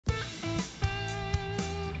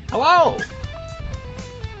Hello!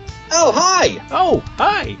 Oh, hi! Oh,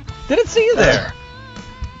 hi! Didn't see you there.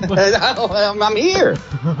 I'm here.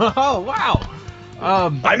 Oh, wow!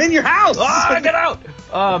 I'm in your house! Get out!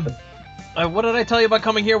 What did I tell you about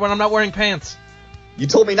coming here when I'm not wearing pants? You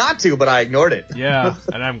told me not to, but I ignored it. Yeah,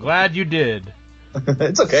 and I'm glad you did.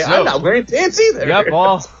 It's okay, I'm not wearing pants either. Yep,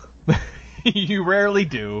 well, you rarely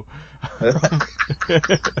do.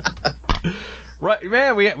 Right,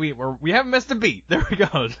 man, we haven't missed a beat. There we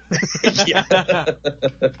go. Yeah.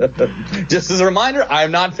 Just as a reminder, I'm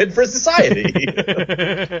not fit for society.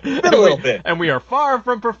 Been a little bit. And we are far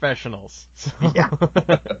from professionals. So. Yeah.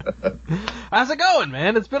 How's it going,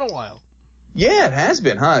 man? It's been a while. Yeah, it has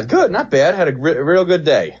been, huh? Good, not bad. Had a real good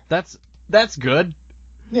day. That's good.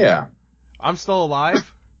 Yeah. I'm still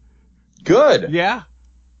alive. Good. Yeah.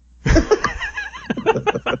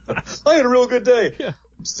 I had a real good day. Yeah.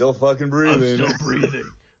 I'm still fucking breathing. I'm still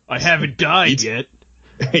breathing. I haven't died yet.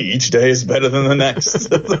 Each day is better than the next.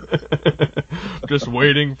 Just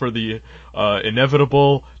waiting for the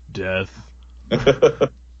inevitable death.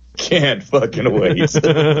 Can't fucking wait.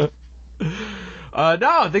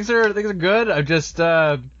 No, things are good. I'm just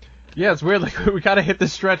yeah, it's weird. Like we kind of hit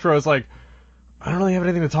this stretch where I was like, I don't really have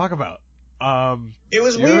anything to talk about. It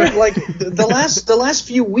was weird. Like the last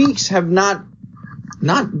few weeks have not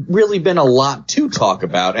really been a lot to talk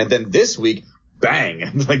about, and then this week,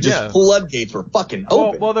 bang! Like just floodgates were fucking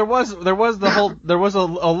open. Well, there was a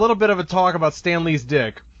little bit of a talk about Stan Lee's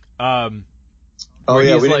dick. Oh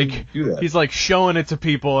yeah, he's we like didn't do that. he's like showing it to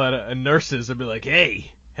people at nurses and be like,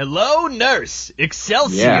 hey, hello nurse,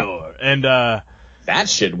 Excelsior, Yeah. and that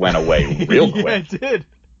shit went away real quick. Yeah, it did.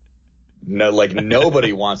 No, like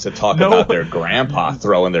nobody wants to talk about their grandpa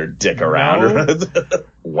throwing their dick around.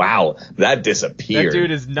 Wow, that disappeared. That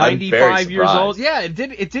dude is 95 years old. Yeah, it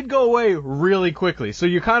did go away really quickly. So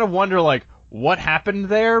you kind of wonder like what happened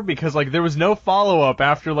there, because like there was no follow up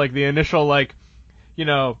after like the initial like, you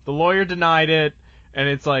know, the lawyer denied it and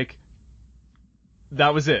it's like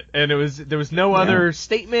that was it. And there was no other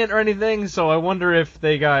statement or anything, so I wonder if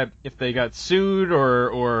they got sued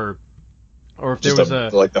or if there just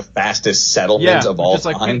was like the fastest settlement of all just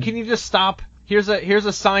like, time. Can you just stop? Here's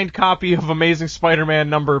a signed copy of Amazing Spider-Man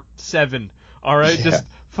number 7. All right, just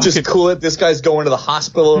cool it. This guy's going to the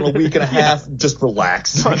hospital in a week and a half. Just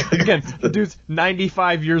relax. Again, the dude's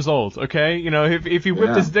 95 years old. Okay, you know, if he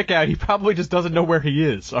whipped his dick out, he probably just doesn't know where he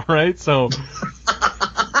is. All right, so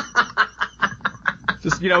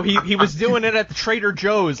just, you know, he was doing it at the Trader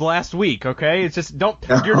Joe's last week. Okay, it's just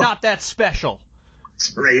you're not that special.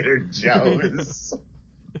 Trader Joe's.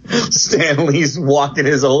 Stanley's walking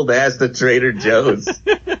his old ass to Trader Joe's.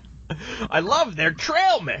 I love their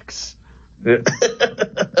trail mix.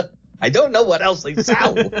 I don't know what else they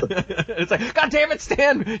sell. It's like, God damn it,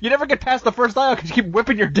 Stan! You never get past the first aisle because you keep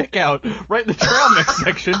whipping your dick out right in the trail mix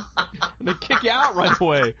section, and they kick you out right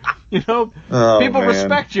away. You know, people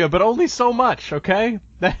respect you, but only so much. Okay,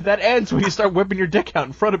 that ends when you start whipping your dick out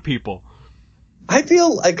in front of people. I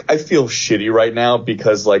feel shitty right now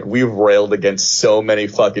because like we've railed against so many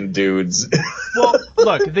fucking dudes. Well,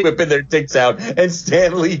 look, whipping their dicks out, and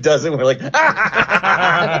Stan Lee doesn't. We're like,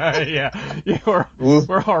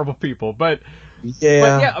 we're horrible people, but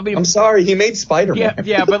I mean, I'm sorry, he made Spider-Man.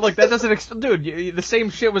 Yeah, but look, that doesn't, dude. The same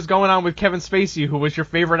shit was going on with Kevin Spacey, who was your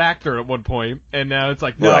favorite actor at one point, and now it's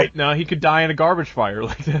like, no, he could die in a garbage fire.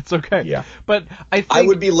 Like that's okay. Yeah, but I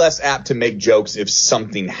would be less apt to make jokes if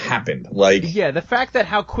something happened. Like, the fact that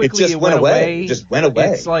how quickly it went away.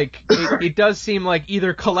 It's like it does seem like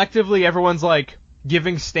either collectively everyone's like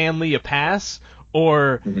giving Stan Lee a pass,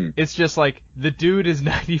 or it's just like the dude is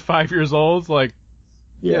 95 years old, like.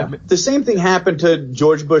 Yeah. The same thing happened to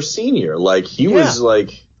George Bush Sr. Like, he was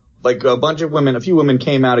like a few women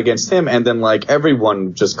came out against him, and then like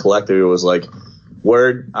everyone just collectively was like,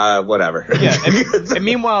 word, whatever. Yeah. And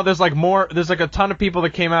meanwhile, there's like a ton of people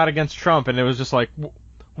that came out against Trump, and it was just like,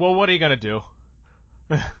 well, what are you gonna do?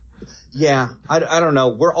 Yeah. I don't know.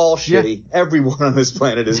 We're all shitty. Yeah. Everyone on this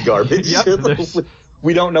planet is garbage. Yep,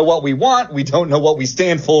 we don't know what we want. We don't know what we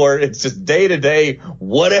stand for. It's just day to day,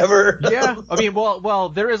 whatever. Yeah, I mean, well,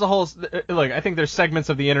 there is a whole I think there's segments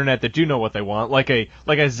of the internet that do know what they want, like a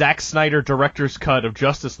Zack Snyder director's cut of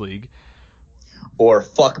Justice League, or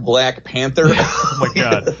fuck Black Panther. Oh my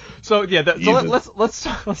god. So yeah, so let's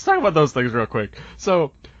talk about those things real quick.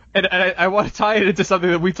 So. And I want to tie it into something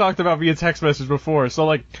that we talked about via text message before. So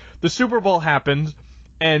like the Super Bowl happened,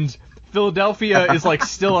 and Philadelphia is like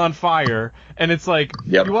still on fire, and it's like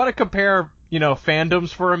you want to compare, you know, fandoms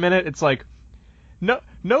for a minute. It's like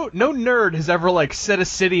no nerd has ever like set a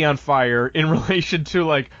city on fire in relation to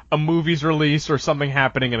like a movie's release or something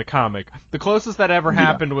happening in a comic. The closest that ever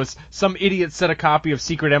happened was some idiot set a copy of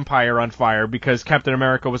Secret Empire on fire because Captain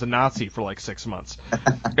America was a Nazi for like 6 months,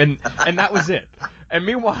 and that was it. And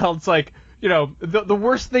meanwhile, it's like, you know, the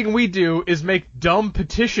worst thing we do is make dumb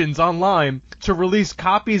petitions online to release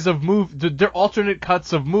copies of their alternate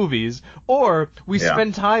cuts of movies, or we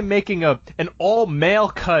spend time making an all-male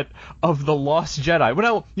cut of The Lost Jedi.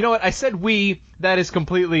 Well, you know what? I said we. That is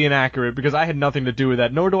completely inaccurate because I had nothing to do with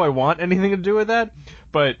that, nor do I want anything to do with that.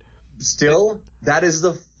 But still, that is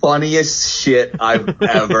the funniest shit I've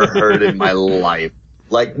ever heard in my life.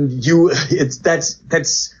 Like,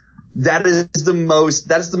 that is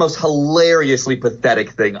the most hilariously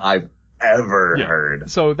pathetic thing I've ever heard.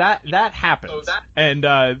 So that happened. And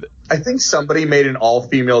I think somebody made an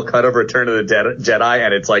all-female cut of Return of the Jedi,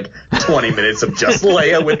 and it's like 20 minutes of just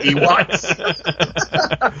Leia with Ewoks.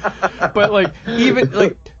 But like, even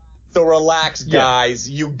like, so relax, guys.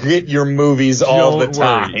 You get your movies all the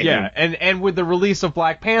time. Yeah, and with the release of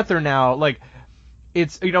Black Panther now, like,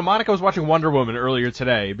 it's, you know, Monica was watching Wonder Woman earlier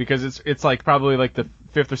today because it's like probably like the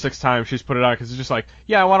 5th or 6th time she's put it out because it's just like,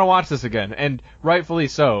 yeah, I want to watch this again, and rightfully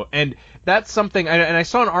so. And that's something. And I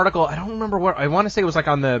saw an article. I don't remember what. I want to say it was like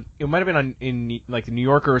it might have been in like the New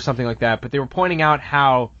Yorker or something like that. But they were pointing out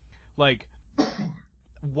how, like,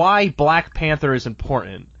 why Black Panther is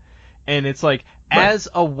important. And it's like, as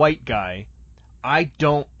a white guy, I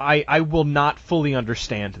will not fully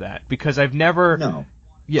understand that because I've never. No.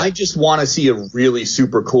 Yeah. I just want to see a really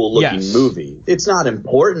super cool looking movie. It's not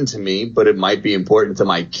important to me, but it might be important to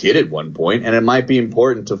my kid at one point, and it might be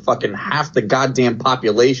important to fucking half the goddamn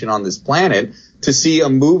population on this planet to see a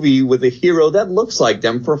movie with a hero that looks like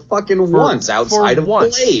them for once outside of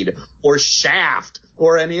Blade or Shaft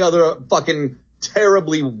or any other fucking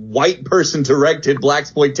terribly white person directed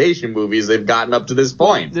blaxploitation movies they've gotten up to this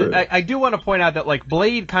point. I do want to point out that like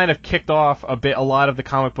Blade kind of kicked off a lot of the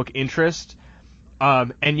comic book interest.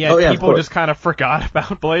 And yet people just kind of forgot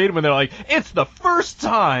about Blade when they're like, it's the first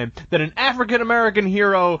time that an African-American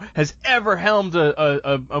hero has ever helmed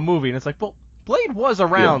a movie. And it's like, well, Blade was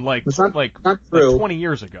around like 20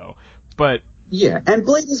 years ago. But yeah, and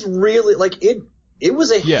Blade is really, like, it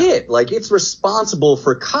was a hit. Like, it's responsible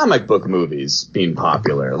for comic book movies being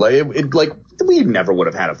popular. Like, we never would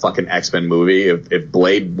have had a fucking X-Men movie if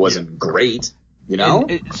Blade wasn't great, you know?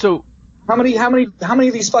 So How many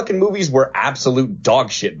of these fucking movies were absolute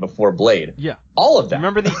dog shit before Blade? Yeah. All of them.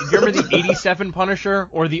 Remember the 87 Punisher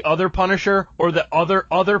or the other Punisher or the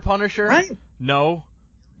other Punisher? Right. No.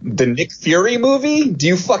 The Nick Fury movie? Do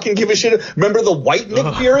you fucking give a shit? Remember the white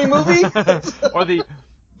Nick Fury movie? Or the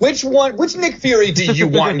Which Nick Fury do you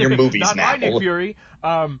want in your movies Not now? my Nick Fury.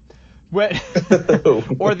 Or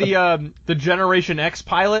the Generation X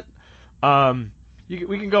pilot.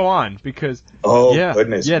 We can go on because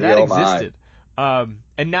goodness, that existed.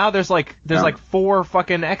 And now there's like 4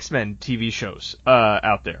 fucking X-Men TV shows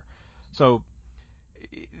out there. So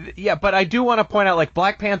yeah, but I do want to point out, like,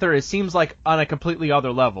 Black Panther, it seems like on a completely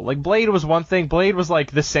other level. Like, Blade was one thing. Blade was like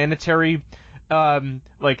the sanitary,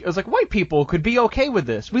 like, it was like white people could be okay with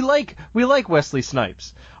this. We like Wesley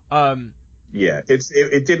Snipes. Yeah,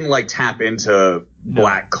 it didn't like tap into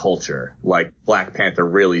black culture like Black Panther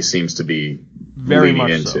really seems to be very leaning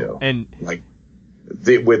much into. So. And like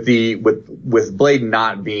with Blade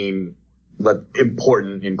not being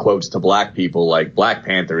important in quotes to black people, like Black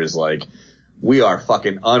Panther is like, we are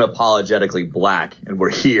fucking unapologetically black, and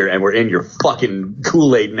we're here, and we're in your fucking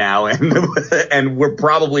Kool-Aid now, and we're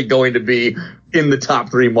probably going to be in the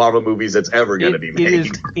top 3 Marvel movies that's ever going to be made. It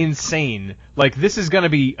is insane. Like, this is going to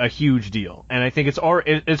be a huge deal, and I think it's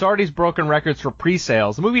already broken records for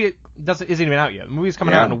pre-sales. The movie isn't even out yet. The movie's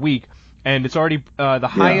coming out in a week, and it's already the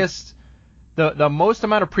highest, the most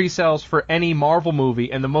amount of pre-sales for any Marvel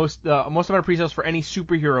movie, and the most amount of pre-sales for any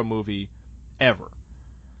superhero movie ever.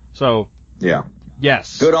 So. Yeah.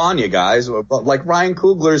 Yes. Good on you guys. Like, Ryan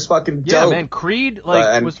Coogler's fucking dope. Yeah, man. Creed,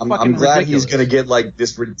 was fucking I'm glad ridiculous. he's gonna get like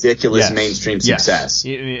this ridiculous mainstream success.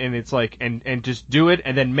 And it's like, and just do it,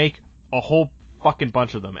 and then make a whole fucking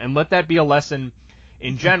bunch of them, and let that be a lesson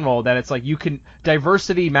in general that it's like,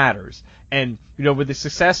 diversity matters. And with the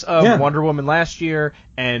success of Wonder Woman last year,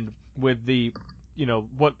 and with the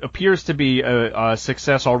what appears to be a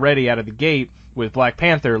success already out of the gate with Black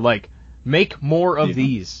Panther, like, make more of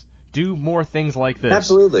these. Do more things like this.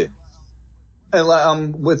 Absolutely.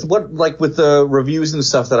 And with the reviews and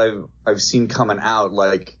stuff that I've seen coming out,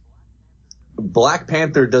 like, Black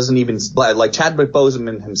Panther doesn't even, like, Chadwick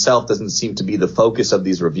Boseman himself doesn't seem to be the focus of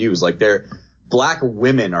these reviews. Like, they're black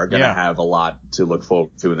women are going to have a lot to look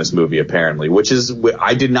forward to in this movie, apparently, which is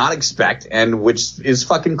I did not expect, and which is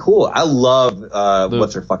fucking cool. I love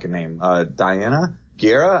what's her fucking name, Diana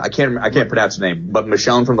Guerra. I can't pronounce her name, but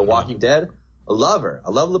Michonne from The Walking Dead. I love her. I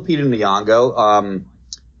love Lupita Nyong'o.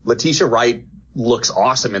 Letitia Wright looks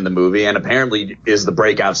awesome in the movie, and apparently is the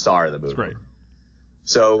breakout star of the movie. It's great.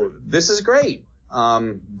 So this is great.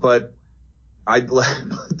 But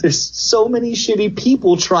there's so many shitty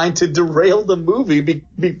people trying to derail the movie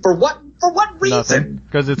for what reason?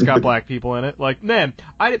 Because it's got black people in it. Like, man,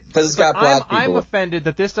 because it's got black people. I'm offended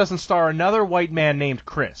that this doesn't star another white man named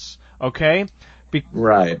Chris. Okay.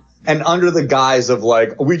 Right. And under the guise of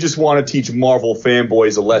like, we just want to teach Marvel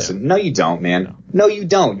fanboys a lesson. No, you don't, man. No, you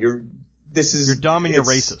don't. You're dumb and you're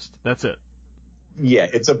racist. That's it. Yeah,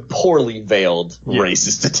 it's a poorly veiled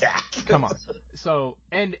racist attack. Come on. So,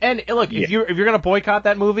 and look, if you're gonna boycott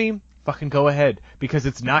that movie, fucking go ahead, because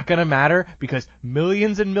it's not gonna matter, because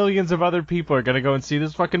millions and millions of other people are gonna go and see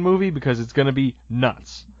this fucking movie because it's gonna be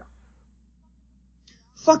nuts.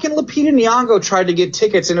 Fucking Lupita Nyong'o tried to get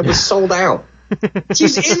tickets and it was sold out.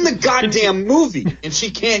 She's in the goddamn movie and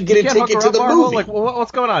she can't get a ticket to the movie. Like,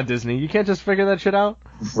 what's going on, Disney? You can't just figure that shit out?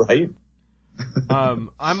 Right?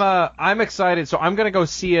 I'm excited, so I'm gonna go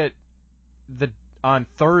see it on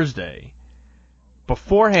Thursday.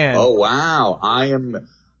 Beforehand. Oh wow,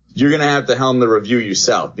 you're gonna have to helm the review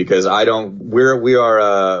yourself, because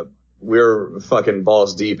we're fucking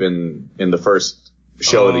balls deep in the first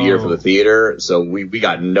show of the year for the theater, so we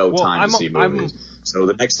got no time to see movies. So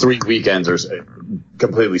the next 3 weekends are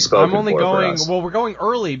completely spoken for. I'm only going. For us. Well, we're going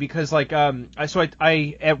early because I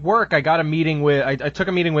at work I got a meeting with. I took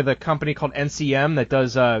a meeting with a company called NCM that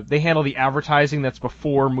does. They handle the advertising that's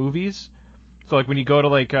before movies. So like when you go to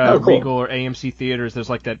like cool. Regal or AMC theaters, there's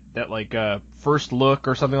like that like first look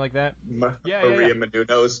or something like that. Maria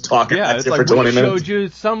Menounos talking at you for 20 minutes. Yeah, showed you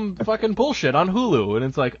some fucking bullshit on Hulu, and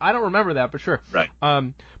it's like, I don't remember that, but sure. Right.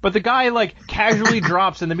 But the guy like casually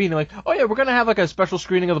drops in the meeting like, oh yeah, we're gonna have like a special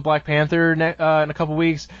screening of the Black Panther in a couple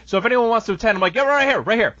weeks. So if anyone wants to attend, I'm like, yeah,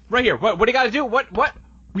 right here. What do you got to do? What?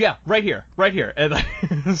 Yeah, right here.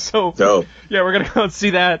 And so dope. Yeah, we're gonna go and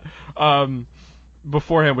see that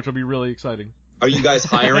beforehand, which will be really exciting. Are you guys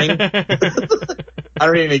hiring? I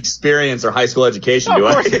don't need any experience or high school education, do I?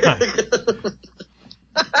 Of course not.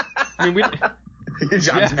 I mean, your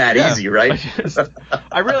job's mad easy, right?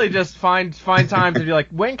 I really just find time to be like,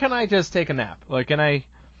 when can I just take a nap? Like, can I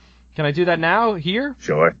do that now here?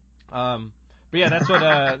 Sure. But yeah, that's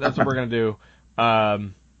what we're gonna do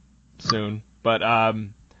soon. But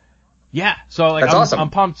yeah, so like awesome. I'm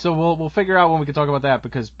pumped. So we'll figure out when we can talk about that,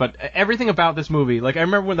 but everything about this movie, like I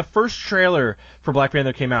remember when the first trailer for Black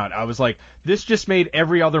Panther came out, I was like, this just made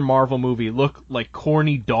every other Marvel movie look like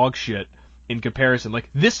corny dog shit in comparison. Like,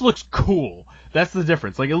 this looks cool. That's the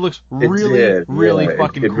difference. Like, it looks really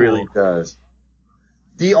fucking cool. It really does.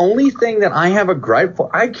 The only thing that I have a gripe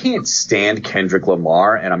for, I can't stand Kendrick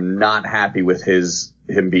Lamar, and I'm not happy with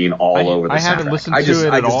him being all over the soundtrack. I haven't listened to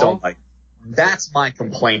it at all. Don't like. That's my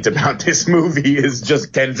complaint about this movie, is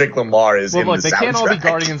just Kendrick Lamar is in the soundtrack. They can't all be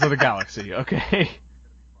Guardians of the Galaxy, okay?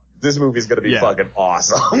 This movie's gonna be fucking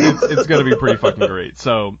awesome. It's gonna be pretty fucking great.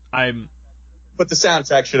 So But the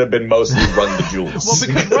soundtrack should have been mostly Run the Jewels. Well,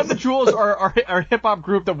 because Run the Jewels are a hip hop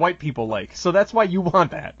group that white people like, so that's why you want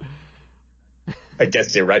that. I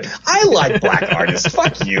guess you're right. I like black artists.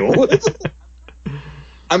 Fuck you.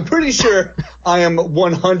 I'm pretty sure I am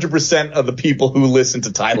 100% of the people who listen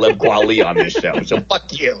to Talib Kweli on this show, so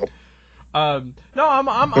fuck you. No,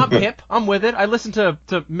 I'm hip. I'm with it. I listen to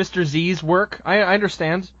Mr. Z's work. I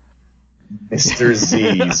understand. Mr.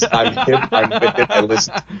 Z's. I'm hip. I'm with it. I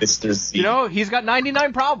listen to Mr. Z. You know, he's got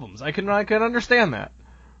 99 problems. I can understand that.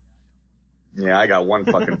 Yeah, I got one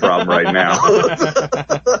fucking problem right now.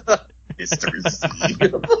 Mr. Z.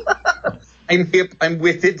 I'm hip. I'm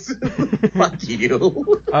with it. Fuck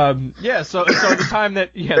you. Yeah. So the time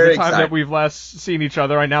that we've last seen each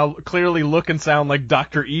other, I now clearly look and sound like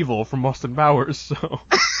Dr. Evil from Austin Powers. So.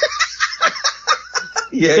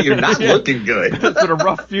 Yeah, you're not looking good. It's been a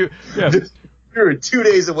rough few. Yeah. You're 2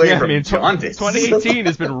 days away from jaundice. 2018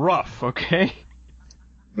 has been rough. Okay.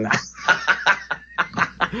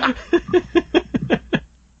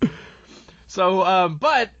 So,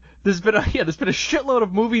 but. There's been a shitload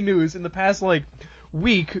of movie news in the past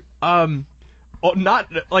week.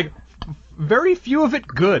 Not very few of it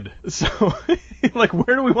good. So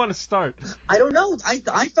where do we want to start? I don't know.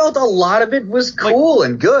 I felt a lot of it was cool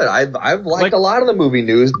and good. I've liked a lot of the movie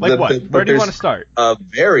news. What? Where do you want to start? A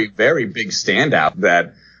very, very big standout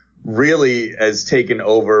that really has taken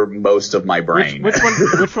over most of my brain. Which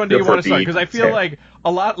one do you want to start? Because I feel like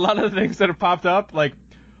a lot of the things that have popped up, like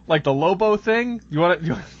the Lobo thing. You want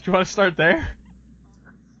to start there?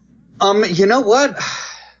 You know what?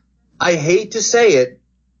 I hate to say it,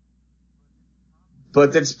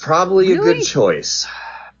 but that's probably a good choice.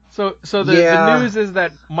 So the news is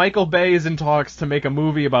that Michael Bay is in talks to make a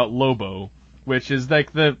movie about Lobo, which is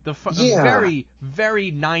like the very,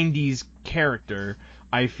 very 90s character,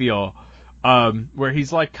 I feel, where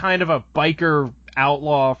he's like kind of a biker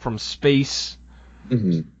outlaw from space.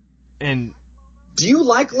 Mm-hmm. And do you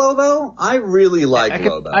like Lobo? I really like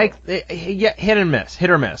Lobo. Yeah, hit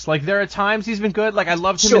or miss. Like, there are times he's been good. Like, I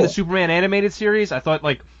loved him in the Superman animated series. I thought,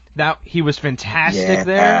 like, that he was fantastic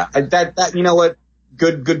there. That you know what?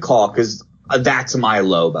 Good call, because that's my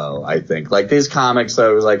Lobo, I think. Like, these comics, I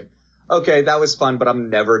was like, okay, that was fun, but I'm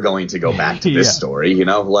never going to go back to this story, you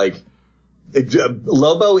know? Like,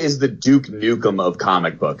 Lobo is the Duke Nukem of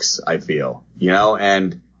comic books, I feel, you know?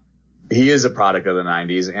 And he is a product of the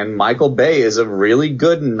 90s, and Michael Bay is a really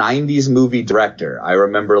good 90s movie director. I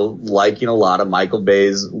remember liking a lot of Michael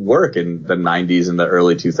Bay's work in the 90s and the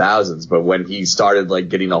early 2000s, but when he started, like,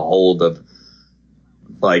 getting a hold of,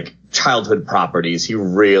 like, childhood properties, he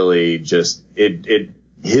really just,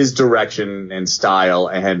 his direction and style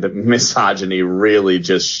and misogyny really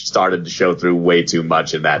just started to show through way too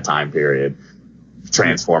much in that time period.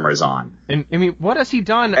 Transformers on. And I mean, what has he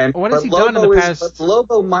done? What has he done in the past? But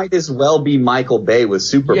Lobo might as well be Michael Bay with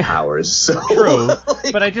superpowers. So. True,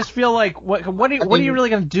 but I just feel like what are you really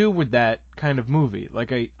gonna do with that kind of movie?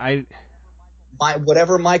 Like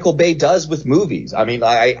whatever Michael Bay does with movies. I mean,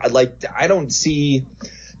 I don't see.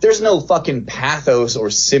 There's no fucking pathos or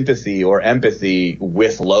sympathy or empathy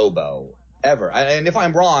with Lobo ever. And if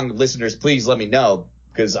I'm wrong, listeners, please let me know,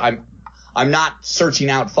 because I'm not searching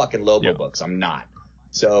out fucking Lobo books. I'm not.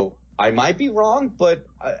 So I might be wrong, but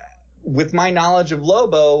with my knowledge of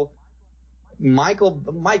Lobo, Mike,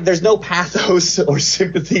 there's no pathos or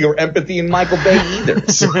sympathy or empathy in Michael Bay either.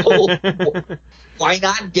 So why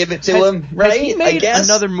not give it to him? Right? Has he made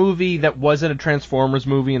another movie that wasn't a Transformers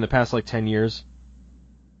movie in the past like 10 years?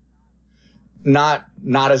 Not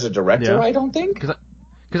as a director, I don't think.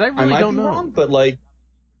 Because I really don't know. Wrong, but like.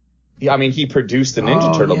 Yeah, I mean, he produced the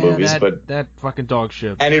Ninja Turtle movies, but that fucking dog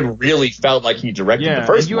shit. And it really felt like he directed the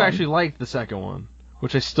first one. You actually liked the second one,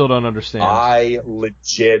 which I still don't understand. I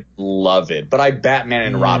legit love it, but I Batman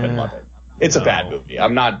and Robin love it. It's a bad movie.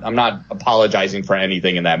 I'm not apologizing for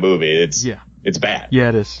anything in that movie. It's bad. Yeah,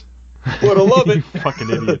 it is. But I love it. You fucking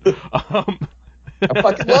idiot.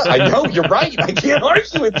 I know, you're right. I can't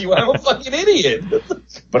argue with you. I'm a fucking idiot.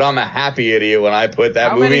 But I'm a happy idiot when I put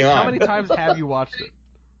that movie on. How many times have you watched it?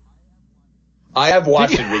 I have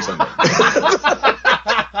watched it recently.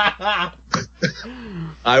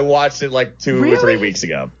 I watched it like 2 or 3 weeks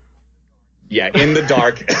ago. Yeah, in the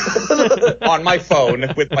dark, on my phone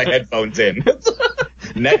with my headphones in,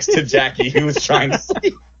 next to Jackie, who was trying to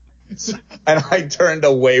sleep. And I turned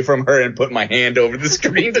away from her and put my hand over the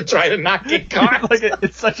screen to try to not get caught. Like,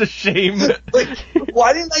 it's such a shame. Like,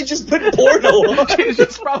 why didn't I just put porn on?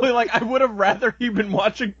 It's probably like, I would have rather he been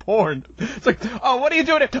watching porn. It's like, oh, what are you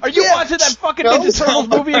doing? Are you watching that fucking Ninja Turtles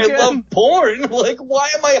movie again? I love porn. Like, why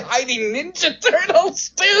am I hiding Ninja Turtles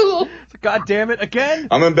too? God damn it, again?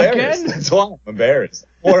 I'm embarrassed. That's why I'm embarrassed.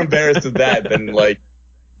 More embarrassed of that than, like,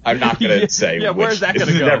 I'm not going to say. Yeah, where's that going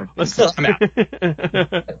to go? I'm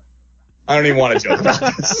out. I don't even want to joke about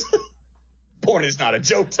this. Porn is not a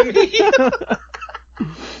joke to me.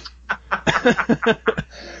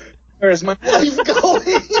 Where's my life going?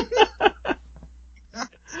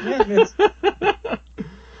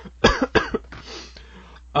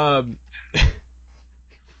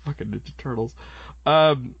 Fucking Ninja Turtles.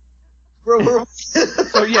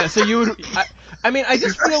 So you would. I mean, I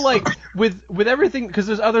just feel like with everything, because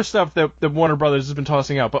there's other stuff that Warner Brothers has been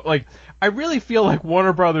tossing out, but like, I really feel like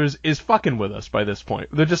Warner Brothers is fucking with us by this point.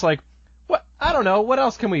 They're just like, what? I don't know. What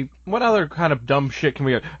other kind of dumb shit can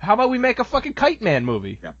we? How about we make a fucking Kite Man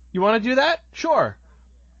movie? Yeah. You want to do that? Sure.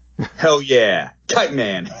 Hell yeah, Kite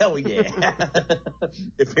Man. Hell yeah.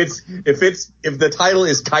 if the title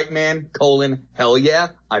is Kite Man : hell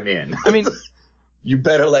yeah, I'm in. I mean. You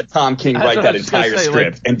better let Tom King write that entire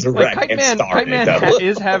script and direct and star Kite Man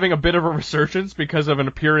is having a bit of a resurgence because of an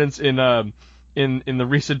appearance in the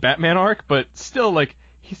recent Batman arc, but still, like,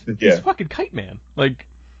 he's fucking Kite Man. Like,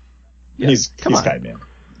 he's Kite Man.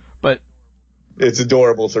 But it's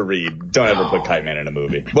adorable to read. Don't ever put Kite Man in a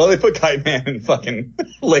movie. Well, they put Kite Man in fucking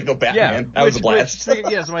Lego Batman. That was a blast.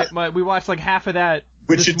 We watched like half of that.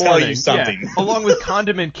 Which should tell you something. Along with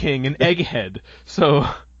Condiment King and Egghead. So.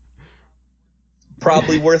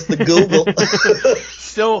 Probably worth the Google.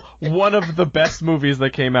 Still one of the best movies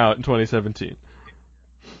that came out in 2017.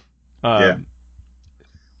 Yeah.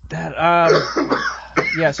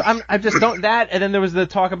 So I just don't that, and then there was the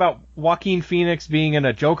talk about Joaquin Phoenix being in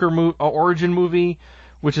a Joker origin movie,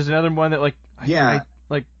 which is another one that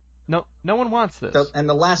no one wants this. And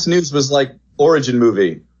the last news was like origin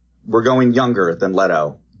movie. We're going younger than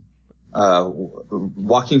Leto.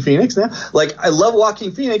 Joaquin Phoenix now. Like, I love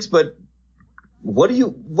Joaquin Phoenix, but what are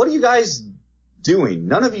you guys doing?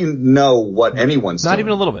 None of you know what anyone's doing. Not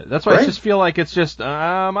even a little bit. That's why I just feel like it's just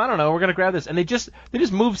I don't know, we're gonna grab this. And they just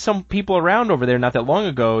moved some people around over there not that long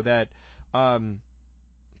ago that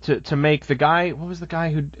to make the guy, what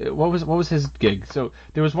was his gig? So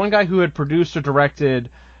there was one guy who had produced or directed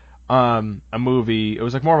a movie. It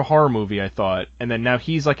was like more of a horror movie, I thought. And then now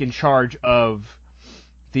he's like in charge of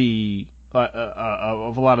the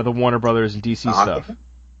of a lot of the Warner Brothers and DC stuff.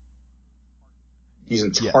 He's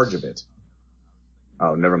in charge of it.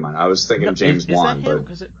 Oh, never mind. I was thinking James Wan, but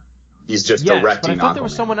he's just directing. But I thought there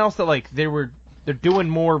was someone else that like they're doing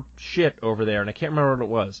more shit over there, and I can't remember what it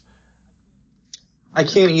was. I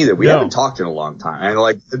can't either. We haven't talked in a long time, and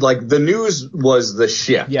like the news was the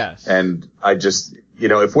shift. Yes. And I just,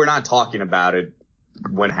 if we're not talking about it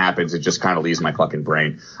when it happens, it just kind of leaves my fucking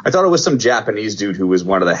brain. I thought it was some Japanese dude who was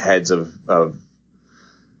one of the heads of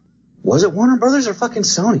was it Warner Brothers or fucking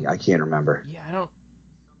Sony? I can't remember. Yeah, I don't.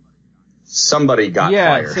 Somebody got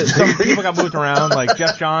fired. Yeah, some people got moved around. Like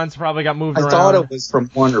Jeff Johns probably got moved around. I thought it was from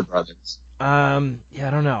Warner Brothers. I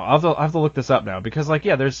don't know. I'll have to look this up now because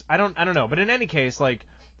there's I don't know. But in any case, like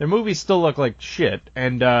their movies still look like shit.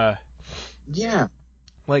 And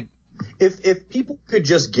like if people could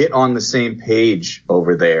just get on the same page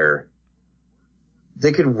over there,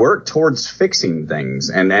 they could work towards fixing things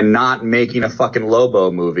and not making a fucking Lobo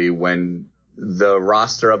movie when the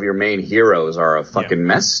roster of your main heroes are a fucking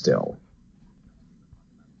mess still.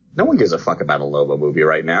 No one gives a fuck about a Lobo movie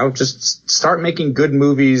right now. Just start making good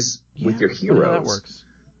movies with your heroes. That works.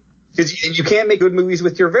 Because you can't make good movies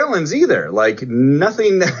with your villains either. Like,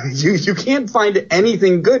 nothing, you can't find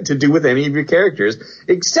anything good to do with any of your characters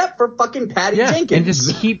except for fucking Patty Jenkins. And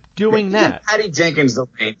just keep doing that. Patty Jenkins the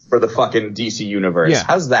reign for the fucking DC universe. Yeah.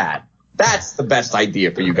 How's that? That's the best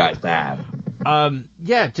idea for you guys to have.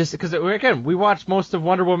 Just because, again, we watched most of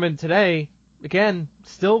Wonder Woman today. Again,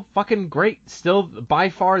 still fucking great. Still by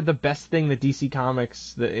far the best thing that DC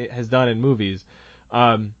Comics has done in movies.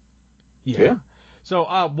 So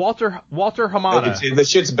Walter Hamada. The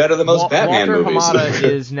shit's better than most Batman movies. Walter Hamada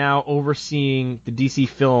is now overseeing the DC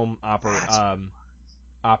film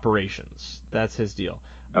operations. That's his deal.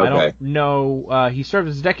 Okay. I don't know. He served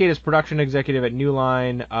as a decade as production executive at New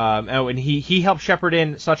Line. And he helped shepherd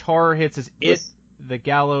in such horror hits as It, The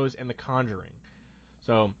Gallows, and The Conjuring.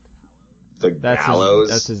 So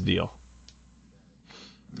that's his deal.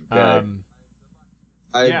 Okay.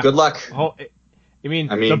 Good luck. I mean,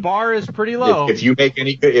 the bar is pretty low. If you make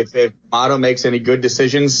any good, if Otto makes any good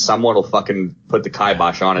decisions, someone will fucking put the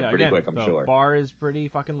kibosh on it pretty quick. I'm sure. The bar is pretty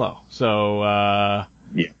fucking low. So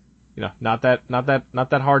not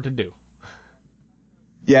that hard to do.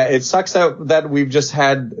 Yeah, it sucks that we've just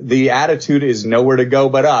had the attitude is nowhere to go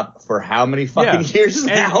but up for how many fucking years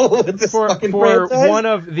now with this fucking franchise? One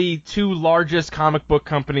of the two largest comic book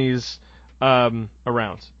companies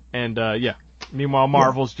around, and meanwhile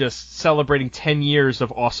Marvel's just celebrating 10 years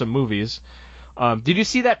of awesome movies. Did you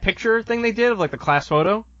see that picture thing they did of like the class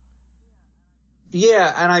photo?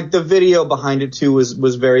 Yeah, and the video behind it too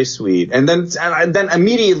was very sweet. And then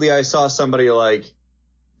immediately I saw somebody like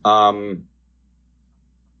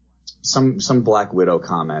some Black Widow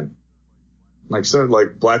comment. Like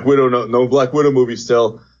Black Widow, no Black Widow movie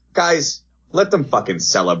still. Guys, let them fucking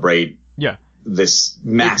celebrate this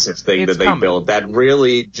massive thing that they built that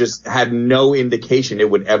really just had no indication it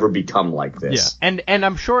would ever become like this. Yeah, and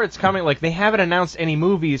I'm sure it's coming. Like, they haven't announced any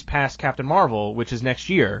movies past Captain Marvel, which is next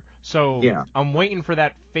year. So I'm waiting for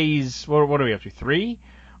that phase. What are we up to? 3?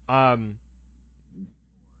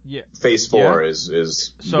 Phase 4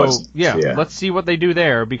 is so let's see what they do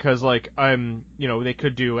there, because they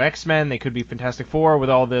could do X-Men, they could be Fantastic Four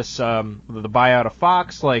with all this the buyout of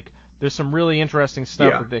Fox. Like, there's some really interesting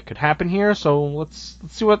stuff that could happen here. So let's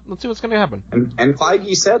see what's going to happen. And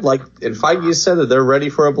Feige said that they're ready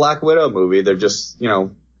for a Black Widow movie. They're just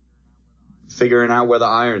figuring out where the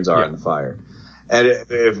irons are in the fire. And if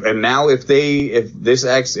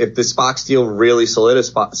this Fox deal really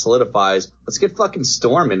solidifies, let's get fucking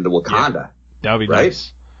Storm into Wakanda. Yeah, that would be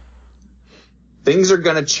nice. Things are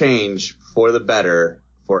gonna change for the better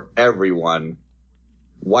for everyone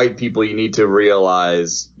white people, you need to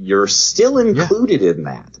realize you're still included in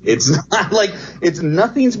that. It's not like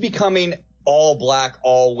nothing's becoming all black,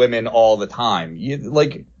 all women all the time.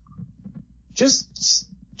 Just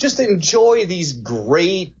enjoy these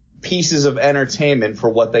great pieces of entertainment for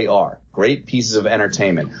what they are. Great pieces of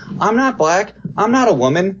entertainment. I'm not black. I'm not a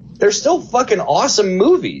woman. They're still fucking awesome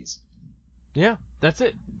movies. Yeah, that's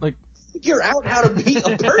it. Like, figure out how to be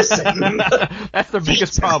a person. That's the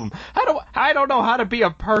biggest problem. I don't know how to be a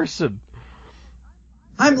person.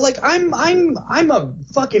 I'm a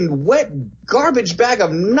fucking wet garbage bag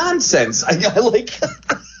of nonsense. I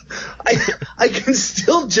can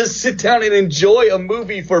still just sit down and enjoy a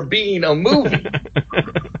movie for being a movie.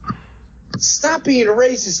 Stop being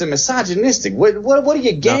racist and misogynistic. What do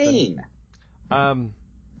you gain? Yeah,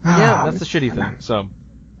 that's the shitty thing. So.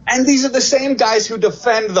 And these are the same guys who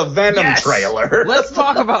defend the Venom trailer. Let's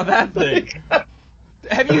talk about that thing.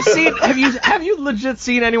 Have you legit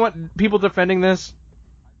seen people defending this?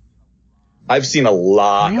 I've seen a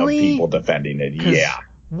lot of people defending it. Yeah.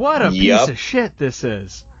 What a piece of shit this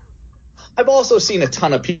is. I've also seen a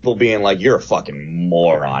ton of people being like, "You're a fucking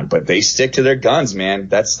moron," but they stick to their guns, man.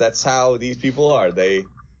 That's how these people are. They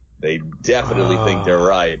definitely think they're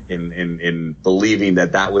right in believing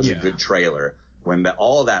that was a good trailer. When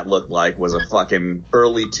all that looked like was a fucking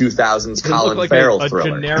early 2000s Colin Farrell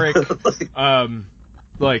thriller. Generic,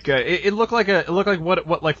 it looked like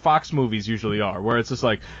what like Fox movies usually are, where it's just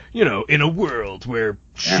like, in a world where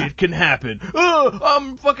shit can happen. Oh,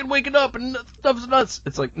 I'm fucking waking up and stuff's nuts.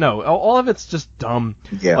 It's like, no, all of it's just dumb.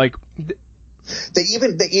 Yeah. Like, the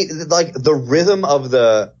rhythm of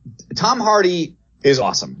Tom Hardy is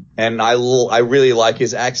awesome, and I really like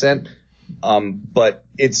his accent. But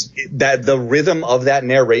it's that the rhythm of that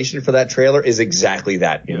narration for that trailer is exactly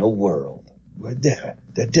that. In a world where it's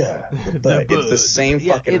the same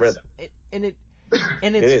fucking rhythm.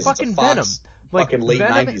 It's fucking Venom. Like, late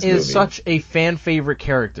Venom 90s is movie. such a fan favorite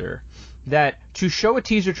character that to show a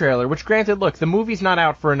teaser trailer, which granted, look, the movie's not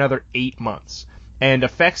out for another 8 months. And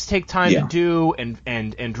effects take time to do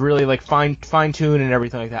and really like fine tune and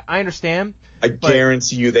everything like that. I understand. I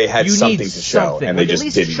guarantee you they had something to show, and they just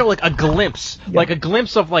didn't. At least show like a glimpse, like a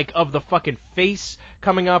glimpse of the fucking face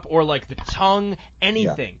coming up, or like the tongue,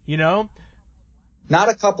 anything, Not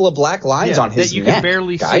a couple of black lines on his that you neck, can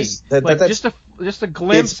barely guys. see. Just a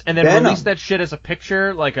glimpse, and then release that shit as a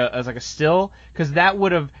picture, as a still, because that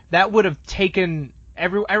would have taken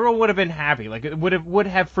everyone would have been happy. Like, it would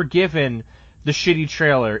have forgiven the shitty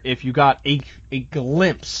trailer if you got a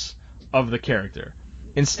glimpse of the character.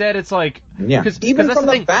 Instead, it's like, even from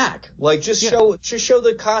the back, show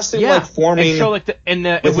the costume forming, and show with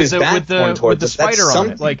the spider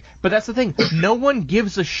on it. Like, but that's the thing, no one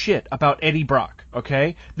gives a shit about Eddie Brock.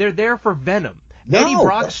 Okay, they're there for Venom. Eddie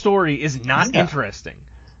Brock's story is not interesting.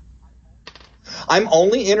 I'm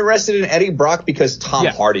only interested in Eddie Brock because Tom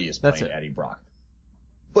Hardy is playing Eddie Brock.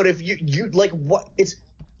 But if you like, what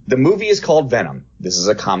the movie is called Venom. This is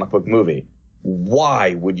a comic book movie.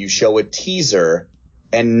 Why would you show a teaser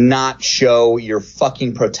and not show your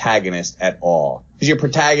fucking protagonist at all? Because your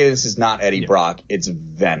protagonist is not Eddie Brock. It's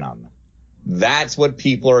Venom. That's what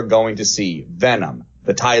people are going to see. Venom.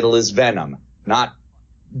 The title is Venom.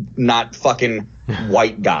 Not fucking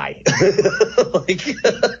white guy.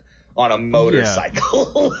 On a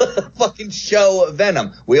motorcycle. Fucking show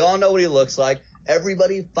Venom. We all know what he looks like.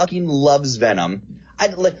 Everybody fucking loves Venom.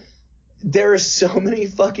 There are so many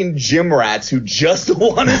fucking gym rats who just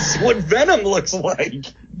want to see what Venom looks like.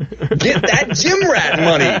 Get that gym rat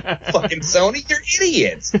money, fucking Sony. You're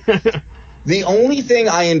idiots. The only thing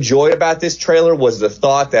I enjoyed about this trailer was the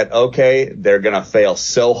thought that, okay, they're going to fail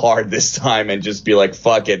so hard this time and just be like,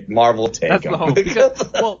 fuck it, Marvel, take them.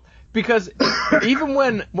 Because even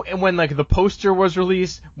when like the poster was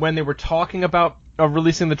released, when they were talking about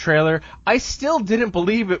releasing the trailer, I still didn't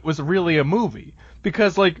believe it was really a movie.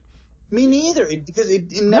 Because, like... Me neither, because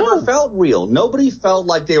it never felt real. Nobody felt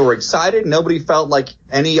like they were excited. Nobody felt like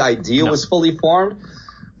any idea was fully formed.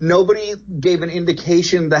 Nobody gave an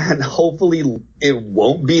indication that hopefully it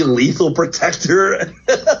won't be Lethal Protector.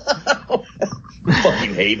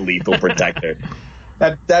 Fucking hate Lethal Protector.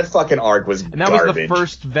 That fucking arc was garbage. And that was the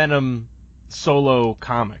first Venom solo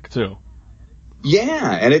comic, too.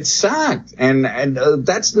 Yeah, and it sucked, and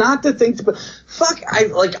that's not the thing to. Fuck,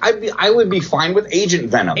 I would be fine with Agent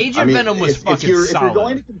Venom. Venom was fucking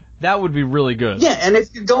solid. That would be really good. Yeah, and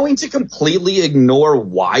if you're going to completely ignore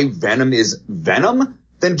why Venom is Venom,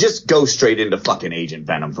 then just go straight into fucking Agent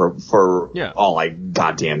Venom for all I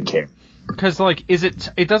goddamn care. Because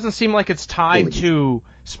it doesn't seem like it's tied to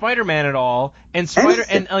Spider-Man at all, and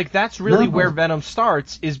that's really where Venom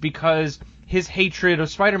starts, is because his hatred of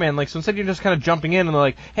Spider-Man. Like, so instead you're just kind of jumping in and they're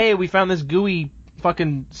like, hey, we found this gooey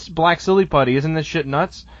fucking black silly putty. Isn't this shit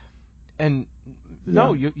nuts? And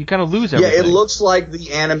no, you kind of lose everything. Yeah, it looks like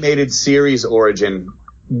the animated series origin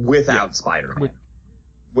without Spider-Man.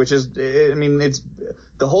 Which is, I mean, it's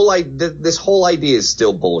the whole this whole idea is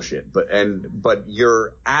still bullshit, but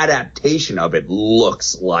your adaptation of it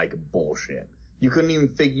looks like bullshit. You couldn't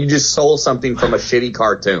even you just stole something from a shitty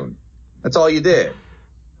cartoon. That's all you did.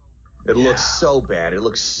 It looks so bad. It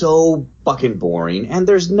looks so fucking boring, and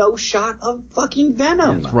there's no shot of fucking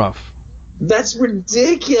Venom. It's rough. That's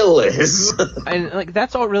ridiculous. And like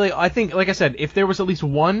that's all really. I think, like I said, if there was at least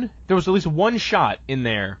one shot in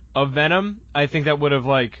there of Venom, I think that would have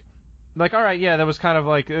like all right, yeah, that was kind of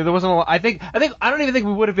like there wasn't a lot. I don't even think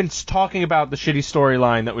we would have been talking about the shitty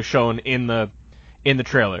storyline that was shown in the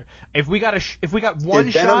trailer. If we got one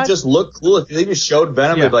if shot, Venom just looked cool. If they just showed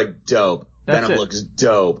Venom, they'd be like, dope. Venom looks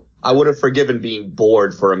dope. I would have forgiven being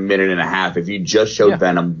bored for a minute and a half if you just showed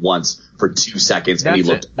Venom once for 2 seconds and he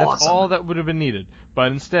looked awesome. That's all that would have been needed.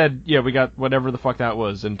 But instead, we got whatever the fuck that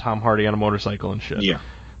was, and Tom Hardy on a motorcycle and shit. Yeah.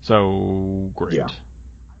 So, great. Yeah.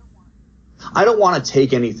 I don't want to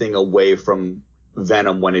take anything away from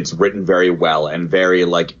Venom when it's written very well and very,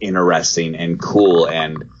 like, interesting and cool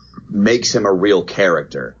and makes him a real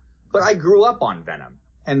character. But I grew up on Venom.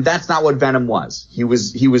 And that's not what Venom was. He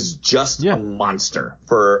was just a monster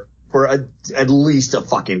for at least a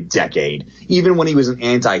fucking decade. Even when he was an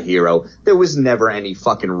anti-hero, there was never any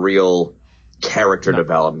fucking real character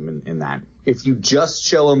development in that. If you just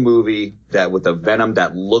show a movie that with a Venom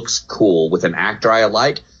that looks cool with an actor I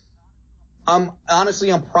like,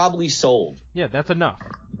 honestly, I'm probably sold. Yeah, that's enough.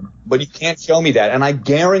 But you can't show me that. And I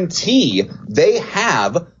guarantee they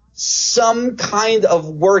have some kind of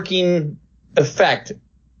working effect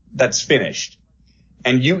that's finished.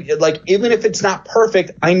 And you, like, even if it's not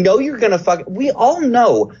perfect, I know you're gonna we all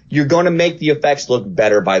know you're gonna make the effects look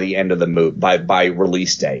better by the end of the movie, by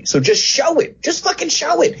release day. So just show it. Just fucking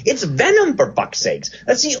show it. It's Venom, for fuck's sakes.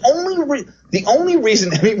 That's the only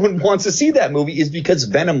reason anyone wants to see that movie is because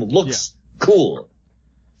Venom looks cool.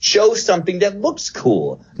 Show something that looks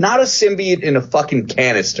cool. Not a symbiote in a fucking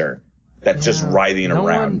canister that's just writhing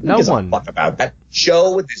around. No one. Fuck about that.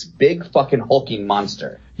 Show with this big fucking hulking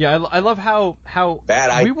monster. Yeah, I love how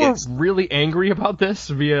bad we were really angry about this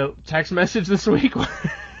via text message this week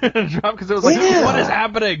because it was like, what is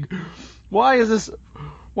happening? Why is this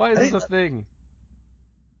a thing?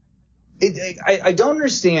 I don't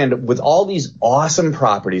understand, with all these awesome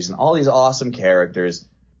properties and all these awesome characters,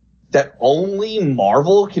 that only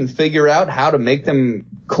Marvel can figure out how to make them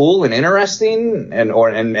cool and interesting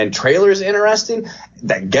and trailers interesting.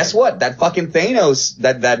 Guess what? That fucking Thanos,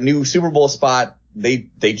 that new Super Bowl spot, they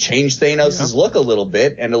changed Thanos' look a little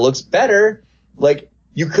bit and it looks better. Like,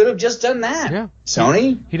 you could have just done that. Yeah.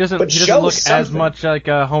 Sony. He doesn't look as much like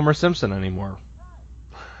Homer Simpson anymore.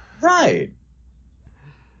 Right.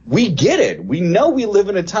 We get it. We know we live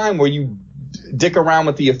in a time where you dick around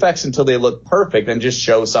with the effects until they look perfect and just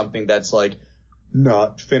show something that's like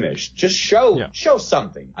not finished. Just show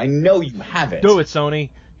something. I know you have it. Do it,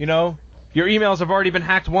 Sony. You know, your emails have already been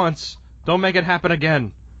hacked once. Don't make it happen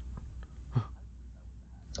again.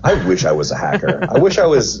 I wish I was a hacker. I wish I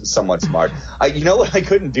was somewhat smart. You know what? I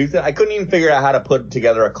couldn't do that. I couldn't even figure out how to put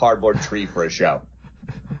together a cardboard tree for a show.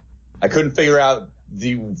 I couldn't figure out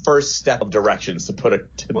the first step of directions to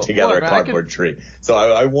put together a cardboard tree. So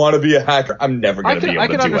I want to be a hacker. I'm never going to be able to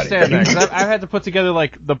do anything. I can understand that, 'cause I've had to put together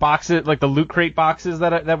like the boxes, like the loot crate boxes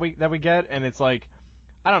that we get, and it's like,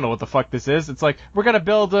 I don't know what the fuck this is. It's like, we're gonna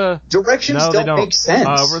build a directions don't make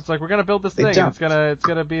sense. It's like, we're gonna build this thing. It's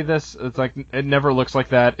gonna be this. It's like, it never looks like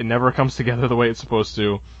that. It never comes together the way it's supposed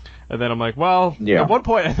to. And then I'm like, well, at one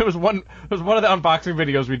point there was one of the unboxing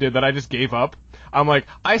videos we did that I just gave up. I'm like,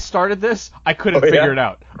 I started this, I couldn't figure it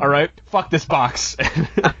out. All right, fuck this box.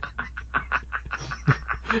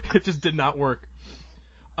 It just did not work.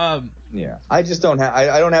 I just don't have.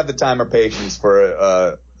 I don't have the time or patience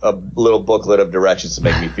for a little booklet of directions to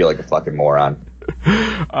make me feel like a fucking moron.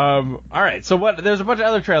 All right, so there's a bunch of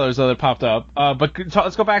other trailers though that popped up. But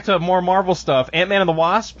let's go back to more Marvel stuff. Ant-Man and the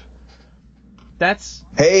Wasp. That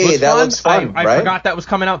looks fun. I forgot that was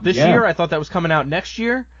coming out this year. I thought that was coming out next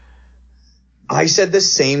year. I said the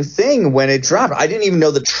same thing when it dropped. I didn't even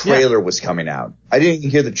know the trailer was coming out. I didn't even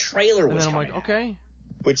hear the trailer was coming out. And then I'm like, okay.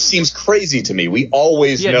 Which seems crazy to me. We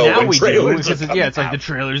always know when trailers are coming out. It's like the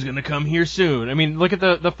trailer's going to come here soon. I mean, look at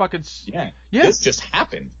the fucking... Yeah. This just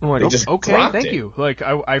happened. I'm like, thank you. Like,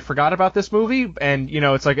 I forgot about this movie, and, you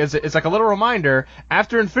know, it's like a little reminder,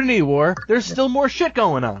 after Infinity War, there's still more shit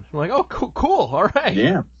going on. I'm like, oh, cool, all right.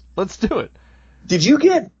 Yeah. Let's do it. Did you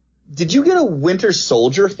get Did you get a Winter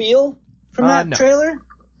Soldier feel from that trailer?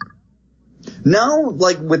 No,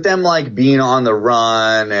 like with them like being on the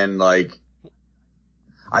run and like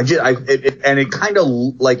it kind of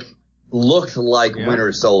like looked like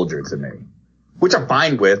Winter Soldier to me, which I'm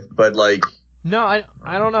fine with, but like no,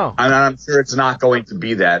 I don't know. I'm sure it's not going to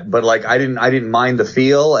be that, but like I didn't mind the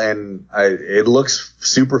feel, and it looks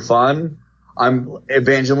super fun.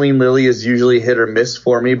 Evangeline Lilly is usually hit or miss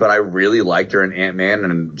for me, but I really liked her in Ant-Man,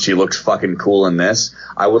 and she looks fucking cool in this.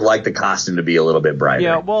 I would like the costume to be a little bit brighter.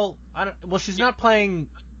 Yeah, well, she's not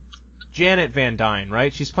playing Janet Van Dyne,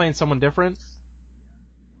 right? She's playing someone different?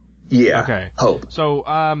 Yeah. Okay. Hope. So,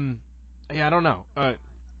 yeah, I don't know.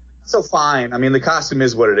 So fine. I mean, the costume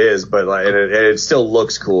is what it is, but like, it still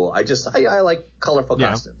looks cool. I like colorful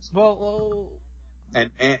costumes. Well,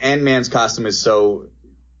 and Ant-Man's costume is so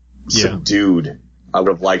subdued. I would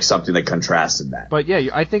have liked something that contrasted that. But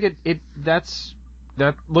yeah, I think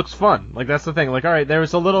that looks fun. Like, that's the thing. Like, all right, there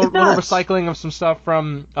was a little recycling of some stuff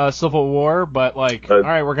from Civil War, but like, all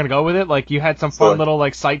right, we're gonna go with it. Like, you had some fun little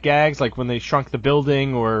like sight gags, like when they shrunk the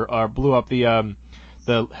building or blew up the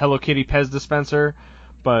Hello Kitty Pez dispenser.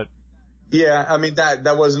 But yeah, I mean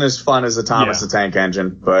that wasn't as fun as the Thomas the Tank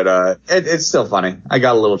Engine, but it's still funny. I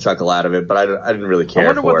got a little chuckle out of it, but I didn't really care. I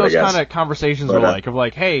wonder what those kind of conversations were like. Of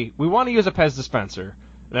like, hey, we want to use a Pez dispenser.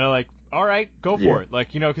 And they're like, all right, go for it.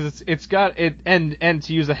 Like, you know, because it's got it, and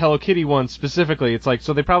to use the Hello Kitty one specifically, it's like,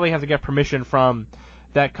 so they probably have to get permission from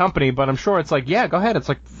that company, but I'm sure it's like, yeah, go ahead. It's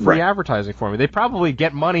like free advertising for me. They probably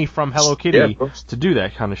get money from Hello Kitty to do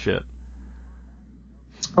that kind of shit.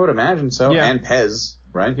 I would imagine so. Yeah. And Pez,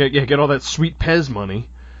 right? Yeah, get all that sweet Pez money.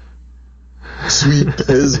 Sweet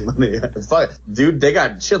Pez money. Dude, they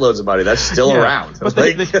got shitloads of money. That's still around. But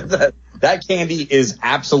that candy is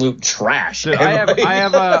absolute trash. Dude, I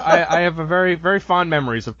have a very, very fond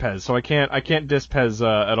memories of Pez, so I can't diss Pez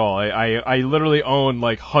at all. I literally own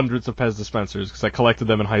like hundreds of Pez dispensers because I collected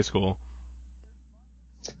them in high school.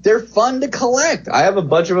 They're fun to collect. I have a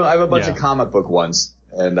bunch of them. I have a bunch of comic book ones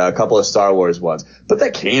and a couple of Star Wars ones. But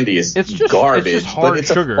that candy is garbage. It's just hard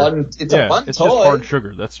sugar. It's a fun toy. It's just hard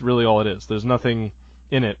sugar. That's really all it is. There's nothing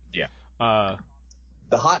in it. Yeah.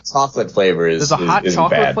 The hot chocolate flavor is There's a hot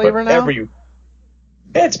chocolate bad, flavor now? Yeah,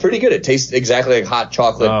 it's pretty good. It tastes exactly like hot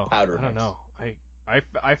chocolate powder. I don't know.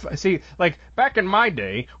 I see, like, back in my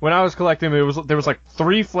day, when I was collecting, there was like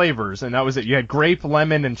 3 flavors, and that was it. You had grape,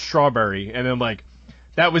 lemon, and strawberry, and then, like,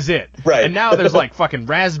 that was it. Right. And now there's, like, fucking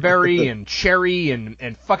raspberry and cherry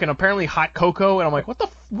and fucking apparently hot cocoa, and I'm like,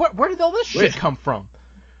 where did all this shit come from?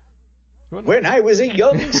 When I was a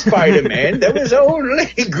young Spider-Man, there was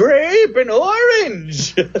only grape and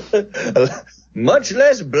orange. Much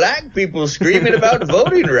less black people screaming about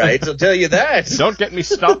voting rights, I'll tell you that. Don't get me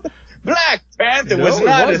stopped. Black Panther was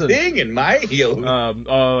not a thing in my youth.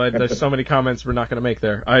 And there's so many comments we're not going to make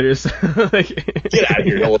there. I just... Get out of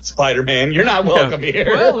here, old Spider-Man. You're not welcome here.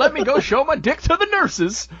 Well, let me go show my dick to the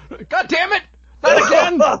nurses. God damn it! Not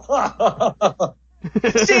again!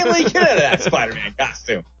 Stanley, get out of that Spider-Man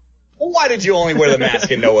costume. Why did you only wear the mask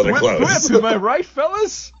and no other clothes? Whip, am I right,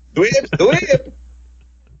 fellas? Whip.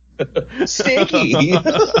 Sticky.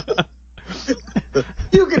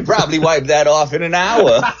 You could probably wipe that off in an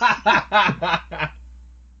hour.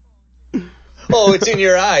 Oh, it's in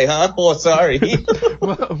your eye, huh? Oh, sorry.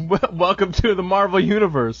 Welcome to the Marvel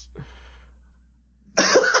Universe.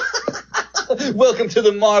 Welcome to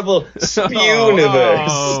the Marvel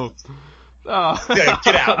Spew-niverse.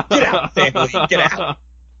 Get out, Stanley, get out.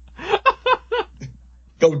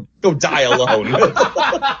 Go die alone.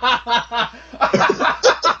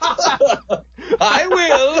 I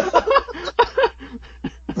will.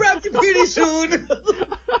 Probably pretty soon.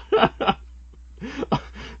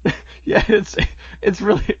 Yeah, it's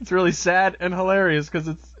really sad and hilarious because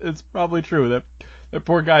it's probably true that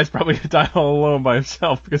poor guy's probably gonna die all alone by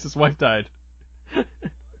himself because his wife died.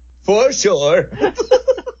 For sure.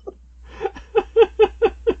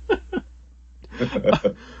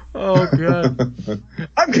 Oh, God.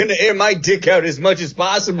 I'm going to air my dick out as much as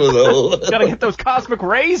possible, though. Gotta get those cosmic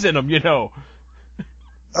rays in them, you know.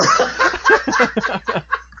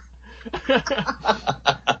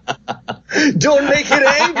 Don't make it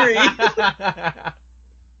angry.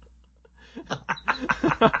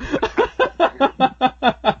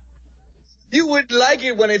 You would like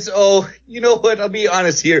it when it's, you know what, I'll be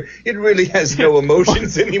honest here. It really has no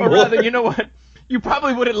emotions anymore. Or rather, you know what? You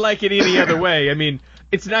probably wouldn't like it any other way. I mean,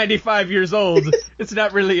 it's 95 years old. It's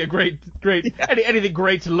not really a anything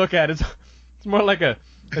great to look at. It's more like a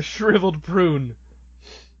shriveled prune.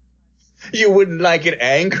 You wouldn't like it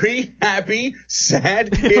angry, happy,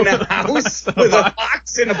 sad, in a house with a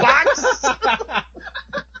box in a box?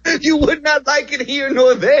 You would not like it here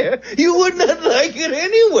nor there. You would not like it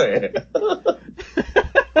anywhere.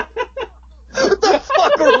 What the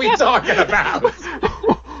fuck are we talking about?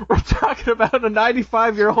 We're talking about a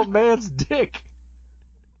 95-year-old man's dick.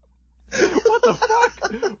 What the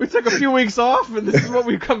fuck? We took a few weeks off, and this is what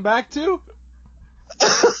we've come back to?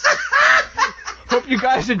 Hope you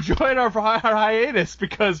guys enjoyed our hiatus,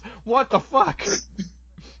 because what the fuck?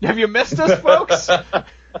 Have you missed us, folks?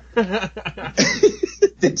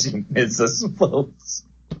 Did you miss us, folks?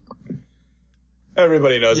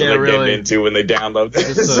 Everybody knows what they're getting into when they download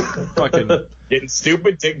this. Just a fucking getting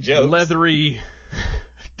stupid dick jokes. Leathery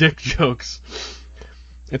dick jokes.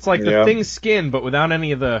 It's like the thing's skin, but without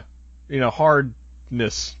any of the,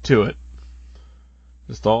 hardness to it.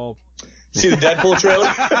 Just all... See the Deadpool trailer?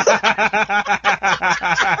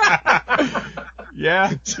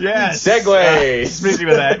 Yeah. Yes. Segue. Speaking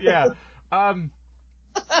of that, yeah.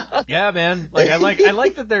 Yeah, man. Like I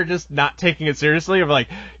like that they're just not taking it seriously. Of like,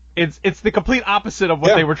 it's the complete opposite of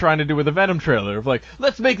what they were trying to do with the Venom trailer. Of like,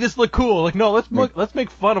 let's make this look cool. Like, no, let's make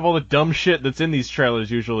fun of all the dumb shit that's in these trailers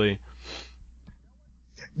usually.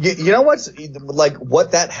 You know what's like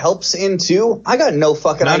what that helps into? I got no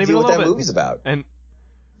fucking idea what that movie's about. And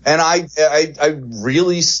I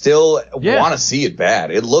really still want to see it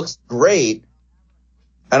bad. It looks great.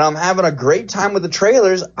 And I'm having a great time with the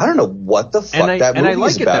trailers. I don't know what the fuck that movie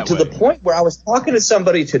is about. To the point where I was talking to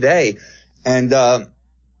somebody today, and I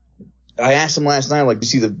asked him last night, like, "Do you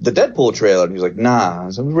see the Deadpool trailer?" And he was like, "Nah,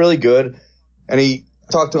 it's really good." And I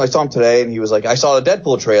saw him today, and he was like, "I saw the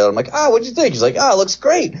Deadpool trailer." I'm like, "What'd you think?" He's like, "It looks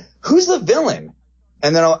great. Who's the villain?"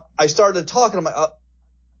 And then I started talking. I'm like,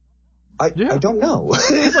 I don't know.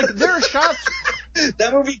 It's like there are shots.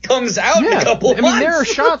 That movie comes out in a couple months. I mean, there are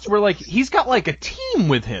shots where like he's got like a team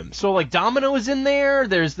with him. So like Domino is in there.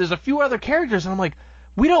 There's a few other characters, and I'm like,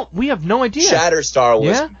 we have no idea. Shatterstar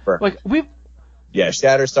was confirmed. Like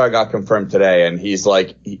Shatterstar got confirmed today, and he's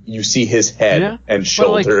like, you see his head and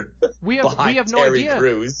shoulder. Like, we have no idea.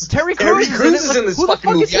 Terry Crews is in this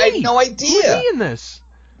fucking movie. I have no idea. Who is he in this?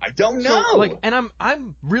 I don't know. So, and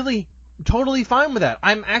I'm really totally fine with that.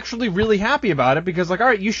 I'm actually really happy about it because, like, all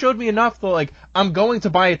right, you showed me enough that, like, I'm going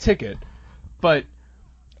to buy a ticket, but,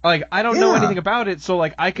 like, I don't know anything about it, so,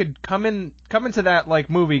 like, I could come into that,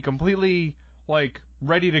 like, movie completely, like,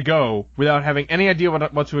 ready to go without having any idea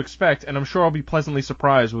what to expect, and I'm sure I'll be pleasantly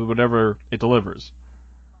surprised with whatever it delivers.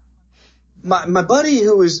 My buddy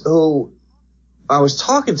who I was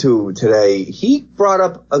talking to today, he brought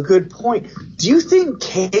up a good point. Do you think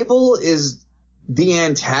Cable is the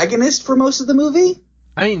antagonist for most of the movie?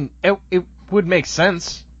 I mean, it would make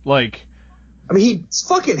sense. Like, I mean, he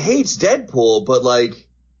fucking hates Deadpool, but like,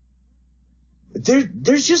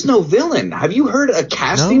 there's just no villain. Have you heard a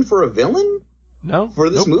casting for a villain? No. For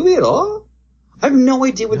this movie at all? I have no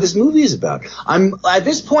idea what this movie is about. I'm at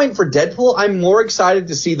this point for Deadpool, I'm more excited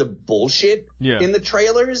to see the bullshit in the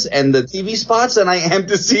trailers and the TV spots than I am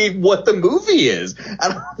to see what the movie is. And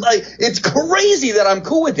I'm like, it's crazy that I'm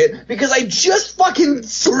cool with it because I just fucking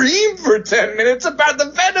screamed for 10 minutes about the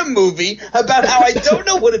Venom movie, about how I don't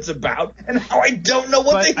know what it's about and how I don't know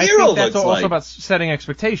what the hero looks like. That's also about setting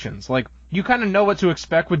expectations. Like, you kind of know what to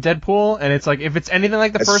expect with Deadpool, and it's like, if it's anything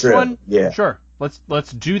like the first one, sure,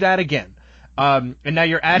 let's do that again. And now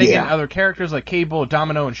you're adding in other characters like Cable,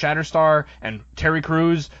 Domino, and Shatterstar, and Terry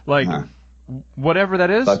Crews, like, whatever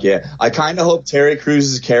that is. Fuck yeah. I kind of hope Terry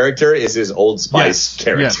Crews' character is his Old Spice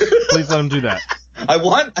character. Yes, please let him do that. I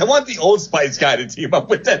want the Old Spice guy to team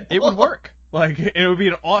up with that. It would work. Like, it would be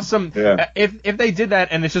an awesome... If they did that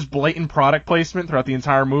and it's just blatant product placement throughout the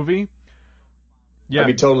entire movie, I'd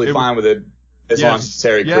be totally fine with it as long as it's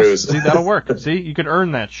Terry Crews. See, that'll work. See, you could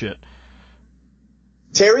earn that shit.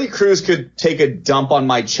 Terry Crews could take a dump on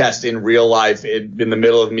my chest in real life in the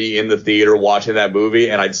middle of me in the theater watching that movie,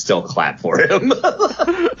 and I'd still clap for him.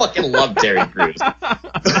 Fucking love Terry Crews.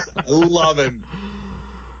 I love him.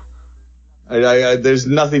 There's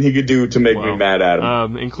nothing he could do to make me mad at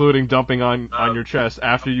him. Including dumping on your chest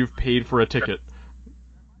after you've paid for a ticket.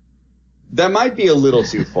 That might be a little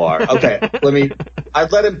too far. Okay,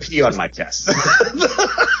 I'd let him pee on my chest.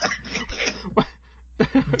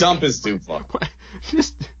 Dump is too far.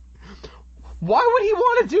 Why would he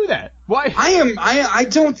want to do that? Why? I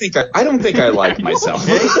don't think I like myself.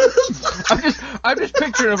 I'm just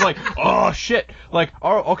picturing him like, oh shit, like,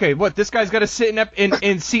 oh okay, what, this guy's got to sit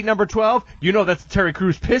in seat number 12? You know that's the Terry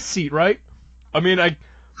Crews piss seat, right? I mean, I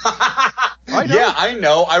know. Yeah, I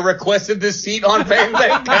know. I requested this seat on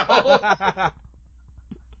Fandango.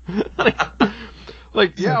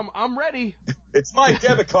 Like, yeah, I'm ready. It's my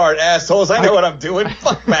debit card, assholes. I know what I'm doing.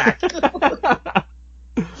 Fuck back.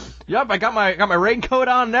 Yep, I got my raincoat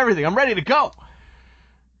on and everything. I'm ready to go.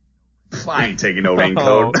 I ain't taking no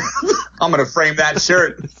raincoat. I'm gonna frame that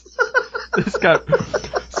shirt. This guy.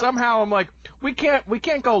 Somehow I'm like, we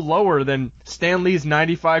can't go lower than Stan Lee's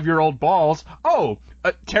 95-year-old balls. Oh,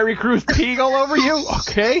 Terry Crews peeing all over you?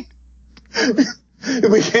 Okay.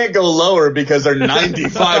 We can't go lower because they're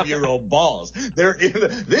 95-year-old balls.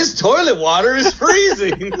 This toilet water is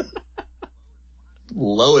freezing.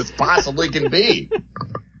 Low as possibly can be.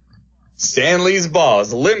 Stan Lee's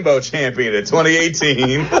balls, Limbo champion of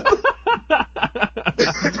 2018.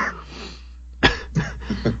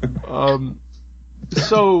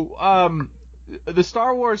 The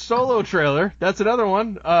Star Wars Solo trailer, that's another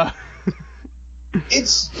one.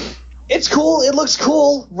 It's cool. It looks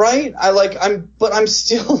cool, right? I'm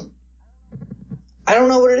still, I don't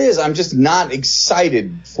know what it is. I'm just not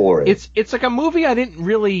excited for it. It's like a movie I didn't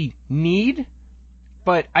really need,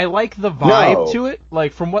 but I like the vibe to it,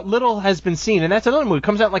 like from what little has been seen. And that's another movie. It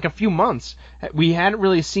comes out in like a few months. We hadn't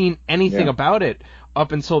really seen anything about it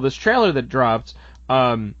up until this trailer that dropped.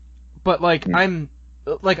 But like I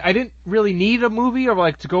didn't really need a movie or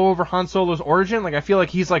like to go over Han Solo's origin. Like I feel like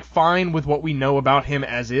he's like fine with what we know about him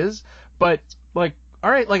as is. But like, all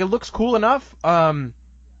right, like it looks cool enough. I'm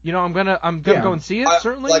gonna go and see it.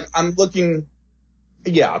 Certainly. Like I'm looking.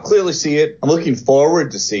 Yeah, I'll clearly see it. I'm looking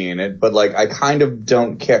forward to seeing it, but like I kind of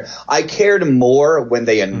don't care. I cared more when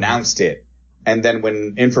they announced it, and then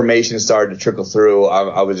when information started to trickle through,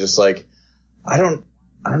 I was just like, I don't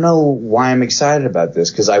know why I'm excited about this,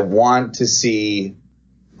 because I want to see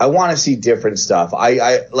different stuff.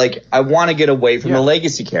 I want to get away from the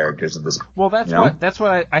legacy characters of this. Well, that's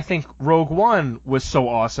what I think Rogue One was so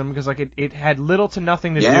awesome, because like it had little to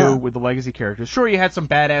nothing to do with the legacy characters. Sure, you had some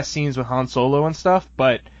badass scenes with Han Solo and stuff,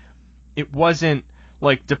 but it wasn't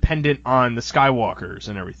like dependent on the Skywalkers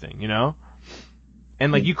and everything, you know?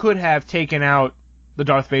 And like you could have taken out the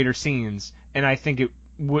Darth Vader scenes, and I think it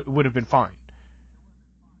would have been fine.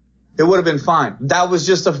 It would have been fine. That was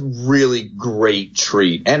just a really great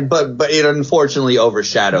treat, but it unfortunately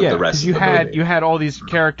overshadowed the rest of the movie. You had all these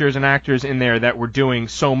characters and actors in there that were doing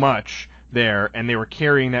so much there, and they were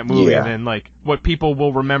carrying that movie. And then, like, what people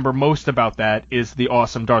will remember most about that is the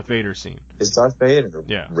awesome Darth Vader scene. It's Darth Vader,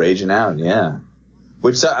 raging out,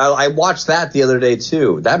 Which I watched that the other day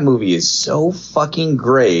too. That movie is so fucking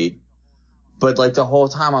great, but like the whole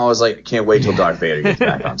time I was like, can't wait till Darth Vader gets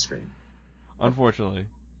back on screen. Unfortunately.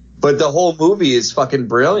 But the whole movie is fucking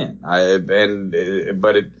brilliant.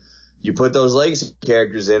 You put those legacy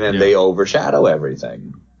characters in and they overshadow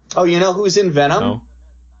everything. Oh, you know who's in Venom? No.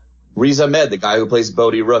 Riz Ahmed, the guy who plays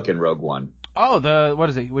Bodhi Rook in Rogue One. Oh,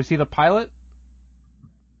 what is he? Was he the pilot?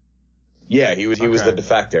 Yeah, he was the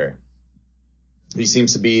defector. He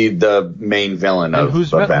seems to be the main villain of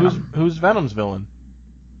Venom. Who's Venom's villain?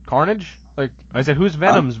 Carnage? Like I said, who's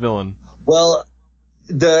Venom's villain? Well,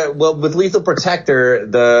 with Lethal Protector,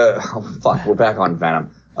 we're back on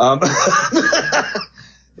Venom.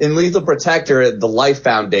 In Lethal Protector, the Life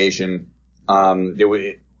Foundation, I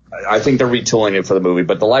think they're retooling it for the movie,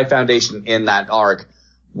 but the Life Foundation in that arc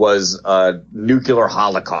was a nuclear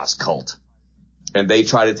holocaust cult. And they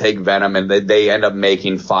try to take Venom, and they end up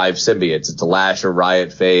making 5 symbiotes. It's Lasher, Riot,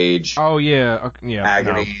 Phage. Oh, yeah.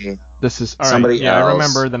 Agony. No. This is somebody else. I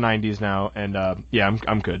remember the 90s now, and I'm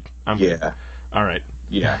good. I'm good. All right.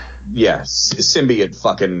 Yeah. Symbiote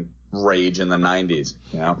fucking rage in the 90s,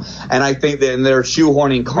 you know? And I think that they're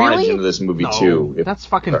shoehorning Carnage into this movie, too. That's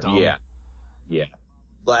fucking dumb. Yeah.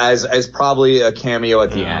 As probably a cameo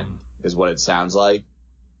at the end, is what it sounds like.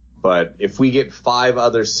 But if we get 5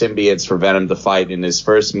 other symbiotes for Venom to fight in his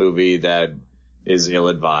first movie, that is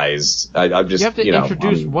ill-advised. I'm just, you have to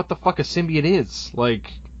introduce what the fuck a symbiote is.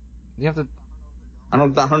 Like, you have to... I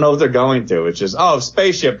don't know if they're going to. It's just,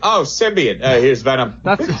 spaceship. Oh, symbiote. Here's Venom.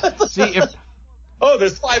 There's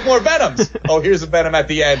 5 more Venoms. Here's a Venom at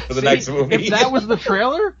the end for the next movie. If that was the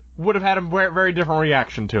trailer, would have had a very different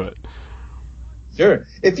reaction to it. Sure.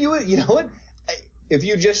 If you know what? If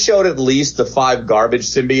you just showed at least the 5 garbage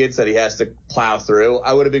symbiotes that he has to plow through,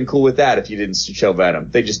 I would have been cool with that if you didn't show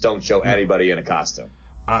Venom. They just don't show anybody in a costume.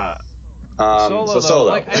 Solo.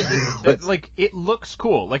 Like it looks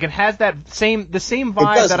cool. Like it has the same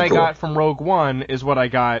vibe that I got from Rogue One is what I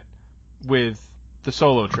got with the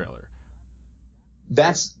Solo trailer.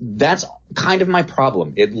 That's kind of my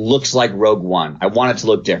problem. It looks like Rogue One. I want it to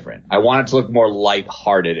look different. I want it to look more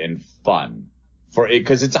lighthearted and fun.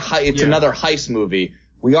 Because it's another heist movie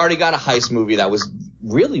we already got a heist movie that was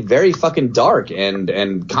really very fucking dark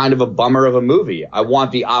and kind of a bummer of a movie. I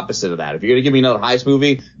want the opposite of that. If you're gonna give me another heist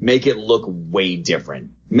movie, make it look way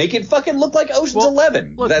different. Make it fucking look like Ocean's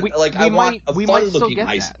 11. Look, I want a fun-looking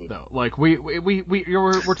heist movie. Though. Like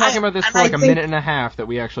we're talking about this for like a minute and a half that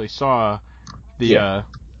we actually saw the.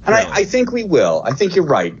 And I think we will. I think you're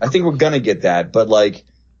right. I think we're gonna get that, but like,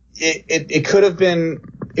 it could have been.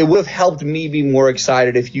 It would have helped me be more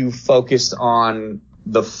excited if you focused on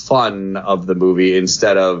the fun of the movie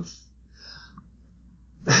instead of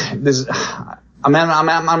this. I'm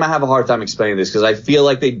gonna have a hard time explaining this because I feel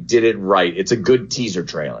like they did it right. It's a good teaser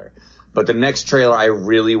trailer, but the next trailer, I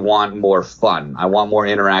really want more fun. I want more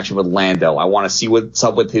interaction with Lando. I want to see what's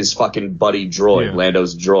up with his fucking buddy droid,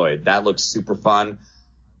 Lando's droid. That looks super fun,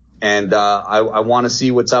 and I want to see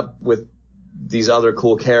what's up with these other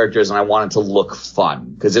cool characters, and I want it to look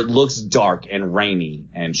fun because it looks dark and rainy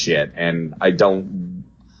and shit, and I don't.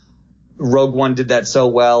 Rogue One did that so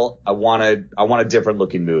well. I want a different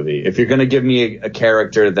looking movie. If you're going to give me a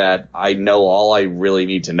character that I know all I really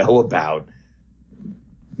need to know about,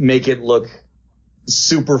 make it look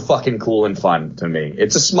super fucking cool and fun to me.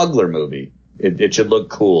 It's a smuggler movie. It should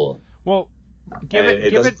look cool. Well, give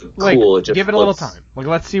it a little time. Like,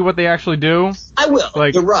 let's see what they actually do. I will.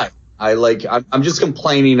 Like, you're right. I'm just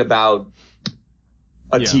complaining about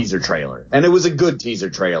a teaser trailer. And it was a good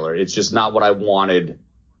teaser trailer. It's just not what I wanted.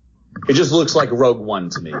 It just looks like Rogue One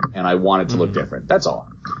to me, and I want it to look different. That's all.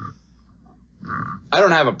 I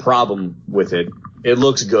don't have a problem with it. It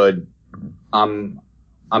looks good. I'm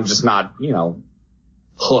just not,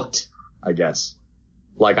 hooked, I guess.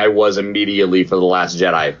 Like I was immediately for The Last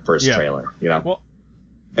Jedi first trailer, Well,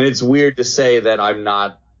 and it's weird to say that I'm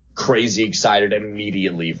not crazy excited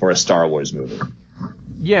immediately for a Star Wars movie.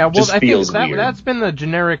 Yeah, well, I think that's been the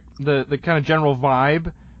generic, the kind of general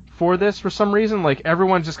vibe for this for some reason. Like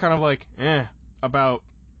everyone's just kind of like about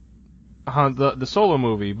the Solo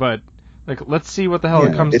movie, but like let's see what the hell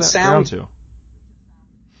it comes down to.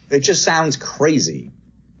 It just sounds crazy,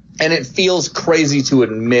 and it feels crazy to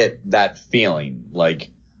admit that feeling.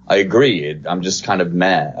 Like I agree, I'm just kind of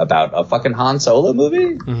meh about a fucking Han Solo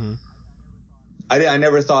movie. Mm-hmm. I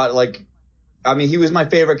never thought he was my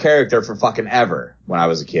favorite character for fucking ever when I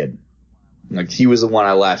was a kid. Like he was the one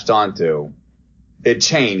I latched onto. It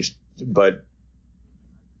changed, but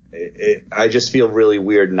I just feel really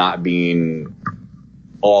weird not being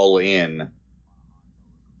all in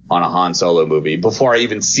on a Han Solo movie before I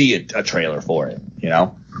even see a trailer for it,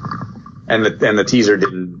 And the teaser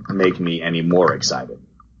didn't make me any more excited.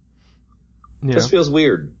 Yeah. It just feels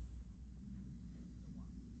weird.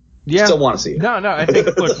 Yeah. Still want to see it. No, I think,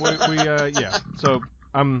 look, So,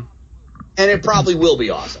 And it probably will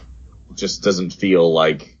be awesome. It just doesn't feel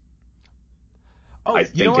like. Oh,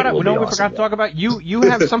 you know what? We forgot to talk about? You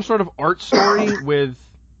have some sort of art story with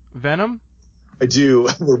Venom? I do.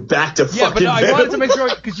 We're back to fucking Venom. I wanted to make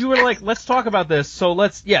sure, because you were like, let's talk about this, so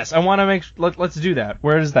let's do that.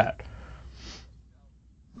 Where is that?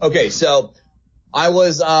 Okay, so I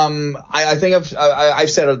was, I think I've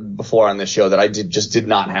said it before on this show that I just did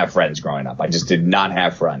not have friends growing up. I just did not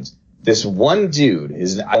have friends. This one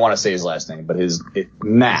dude, I want to say his last name, but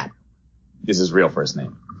Matt is his real first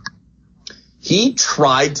name. He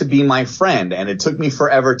tried to be my friend, and it took me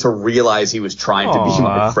forever to realize he was trying to be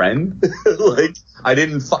my friend. Like, I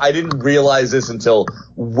didn't realize this until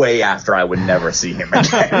way after I would never see him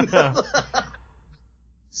again.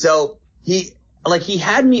 So he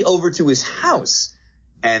had me over to his house,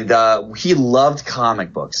 and he loved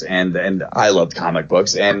comic books, and I loved comic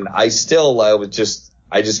books, and I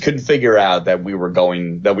just couldn't figure out that we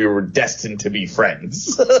were destined to be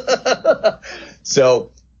friends.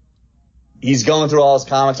 So he's going through all his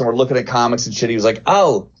comics, and we're looking at comics and shit. He was like,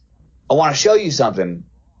 "Oh, I want to show you something."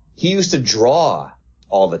 He used to draw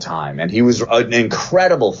all the time, and he was an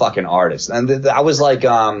incredible fucking artist. And I was like,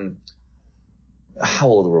 how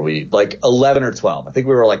old were we? Like 11 or 12. I think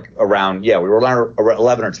we were like around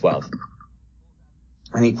 11 or 12.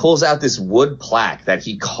 And he pulls out this wood plaque that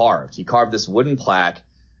he carved. He carved this wooden plaque,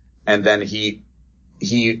 and then he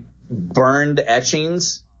burned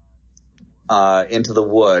etchings into the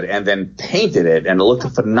wood and then painted it, and it looked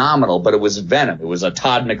phenomenal, but it was Venom. It was a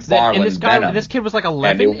Todd McFarlane Venom. This kid was like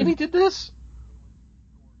 11 and he did this?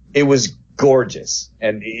 It was gorgeous.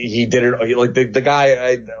 And he did it, like the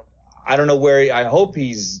guy, I don't know where I hope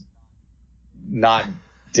he's not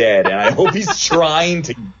dead, and I hope he's trying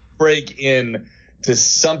to break in to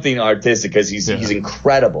something artistic, because he's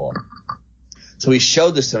incredible. So he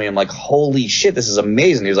showed this to me. I'm like, holy shit, this is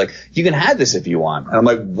amazing. He was like, you can have this if you want. And I'm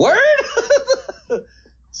like, word?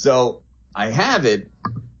 So I have it.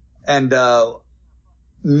 And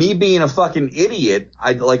me being a fucking idiot,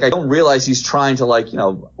 I don't realize he's trying to, like, you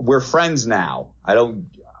know, we're friends now.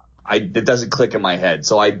 It doesn't click in my head,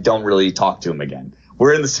 so I don't really talk to him again.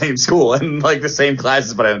 We're in the same school and, like, the same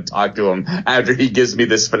classes, but I don't talk to him after he gives me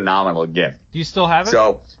this phenomenal gift. Do you still have it?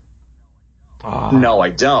 So, no, I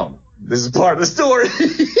don't. This is part of the story.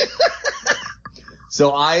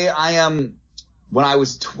 So I am, when I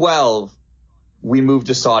was 12, we moved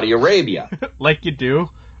to Saudi Arabia. Like you do.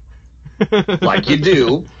 Like you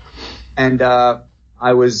do. And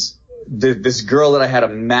I was, this girl that I had a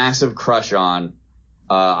massive crush on,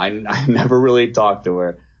 I never really talked to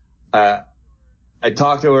her. I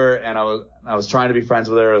talked to her and I was trying to be friends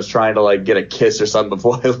with her. I was trying to, like, get a kiss or something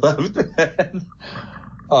before I left.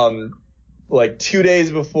 Like 2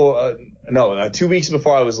 weeks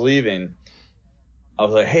before I was leaving, I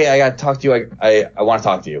was like, hey, I got to talk to you. I want to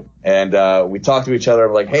talk to you. And we talked to each other.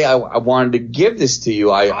 I'm like, hey, I wanted to give this to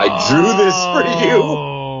you. I drew this for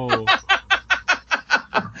you.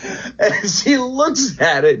 And she looks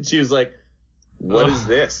at it and she was like, what is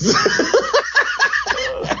this?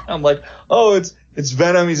 I'm like, oh, it's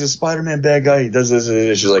Venom. He's a Spider-Man bad guy. He does this.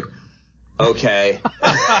 And she's like, okay.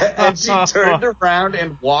 And she turned around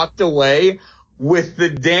and walked away with the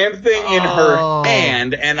damn thing in her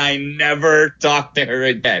hand, and I never talked to her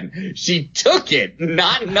again. She took it,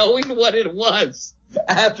 not knowing what it was,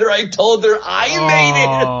 after I told her I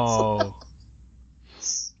made it.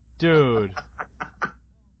 Dude.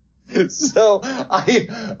 So I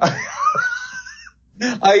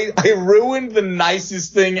ruined the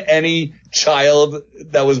nicest thing any child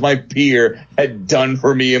that was my peer had done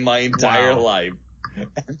for me in my entire life.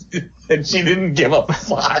 And she didn't give a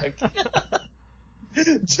fuck.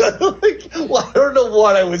 Just like, well, I don't know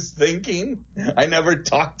what I was thinking. I never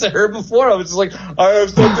talked to her before. I was just like, I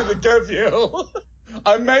have something to give you.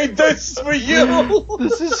 I made this for you.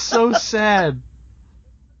 This is so sad.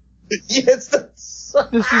 Yes, this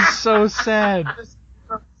is so sad.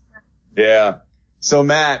 Yeah. So,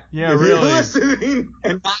 Matt, if really, you're listening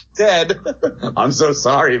and not dead, I'm so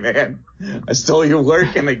sorry, man. I stole your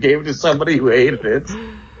work and I gave it to somebody who hated it.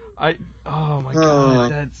 Oh my god,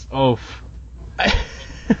 that's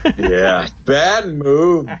yeah, bad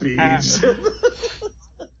move, Beach.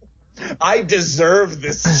 I deserve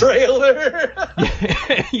this trailer.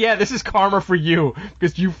 Yeah, this is karma for you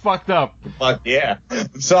because you fucked up. Fuck yeah.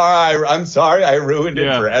 I'm sorry I ruined it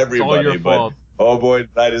for everybody. It's all your fault. Oh boy,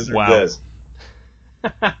 I deserve this.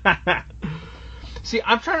 See,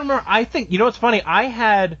 I'm trying to remember. I think, you know what's funny? I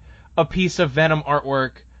had a piece of Venom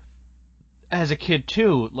artwork as a kid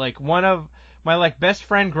too. Like, one of my, like, best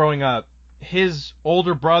friend growing up, his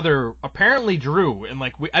older brother apparently drew, and,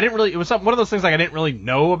 like, I didn't really, it was one of those things, like, I didn't really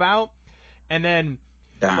know about. And then,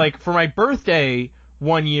 like, for my birthday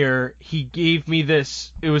one year, he gave me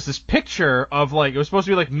this, it was this picture of, like, it was supposed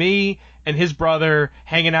to be, like, me and his brother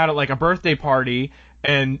hanging out at, like, a birthday party,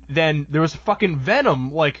 and then there was fucking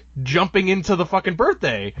Venom, like, jumping into the fucking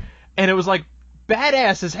birthday. And it was, like,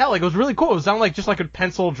 badass as hell. Like, it was really cool. It was on, like, just like a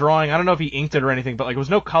pencil drawing. I don't know if he inked it or anything, but, like, it was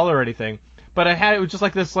no color or anything. But it was just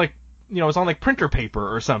like this, like, you know, it was on, like, printer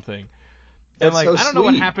paper or something. And, like, I don't know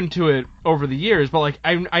what happened to it over the years, but, like,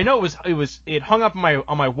 I know it hung up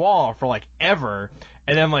on my wall for, like, ever,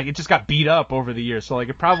 and then, like, it just got beat up over the years. So, like,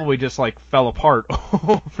 it probably just, like, fell apart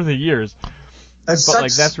over the years. That's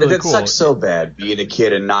really cool. It sucks so bad, being a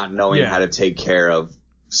kid and not knowing how to take care of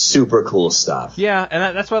super cool stuff. Yeah,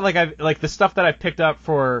 and that's why, like, the stuff that I picked up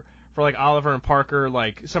for like Oliver and Parker,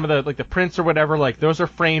 like some of the, like, the prints or whatever, like, those are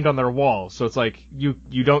framed on their walls, so it's like you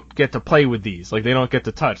don't get to play with these, like, they don't get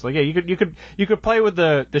to touch. Like, yeah, you could play with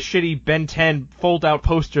the shitty Ben 10 fold out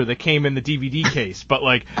poster that came in the DVD case, but,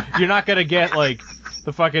 like, you're not gonna get, like,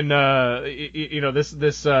 the fucking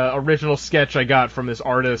this original sketch I got from this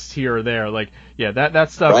artist here or there. Like, yeah, that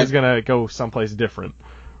stuff is gonna go someplace different.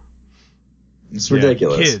 It's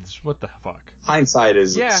ridiculous. Kids, what the fuck? Hindsight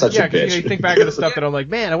is such a bitch. You think back to the stuff that I'm like,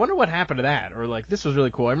 man, I wonder what happened to that, or, like, this was really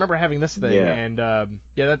cool. I remember having this thing, and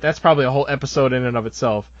that's probably a whole episode in and of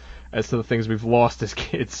itself as to the things we've lost as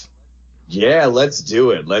kids. Yeah, let's do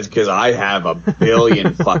it. Because I have a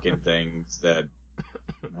billion fucking things that.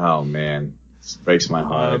 Oh man. Breaks my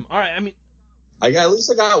heart. All right, I mean, at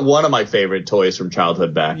least I got one of my favorite toys from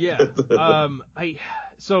childhood back. Yeah.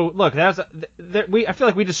 So look, I feel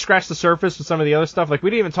like we just scratched the surface with some of the other stuff. Like,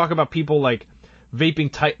 we didn't even talk about people, like,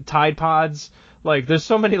 vaping Tide Pods. Like, there's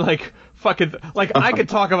so many, like, fucking, like, I could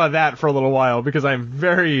talk about that for a little while because I'm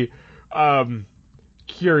very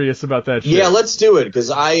curious about that shit. Yeah, let's do it,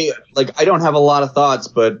 because I don't have a lot of thoughts,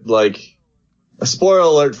 but, like, a spoiler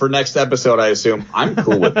alert for next episode, I assume. I'm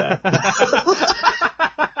cool with that.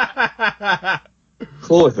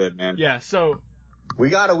 Cool with it, man. Yeah, so We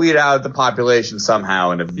got to weed out the population somehow,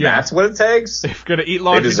 and if that's what it takes, if you're gonna eat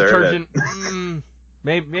laundry detergent,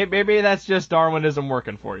 maybe that's just Darwinism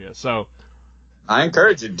working for you. So, I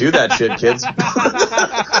encourage you to do that shit, kids.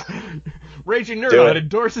 Raging Nerd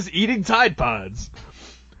endorses eating Tide Pods.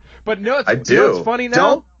 But no, I do. You know what's funny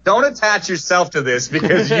now? Don't attach yourself to this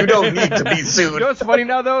because you don't need to be sued. You know what's funny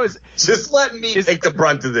now, though, is... Just let me take the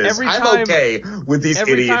brunt of this. I'm okay with these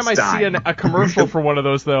idiots dying. Every time I see a commercial for one of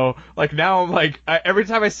those, though, like, now I'm like... every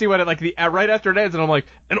time I see one, like, right after it ends, and I'm like,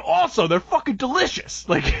 and also, they're fucking delicious!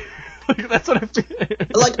 Like, that's what I feel.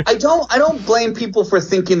 Like, I don't blame people for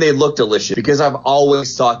thinking they look delicious, because I've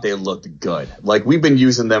always thought they looked good. Like, we've been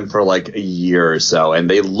using them for, like, a year or so, and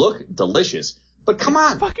they look delicious. But come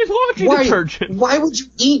on. Fucking laundry detergent. Why would you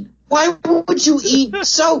eat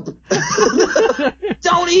soap?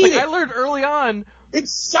 Don't eat it. I learned early on.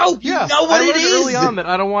 It's soap. You know what it is. I learned early on that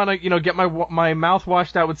I don't want to, get my mouth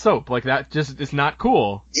washed out with soap. Like, that just is not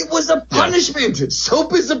cool. It was a punishment. Yeah.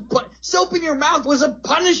 Soap in your mouth was a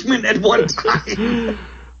punishment at one time.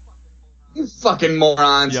 You fucking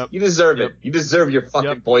morons. Yep. You deserve it. You deserve your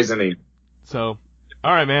fucking poisoning. So,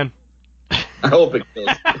 all right, man. I hope it kills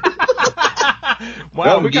you.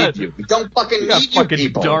 Wow, we don't fucking need you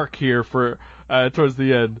people. Dark here for towards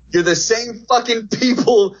the end. You're the same fucking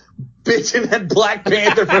people bitching at Black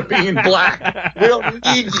Panther for being black. We don't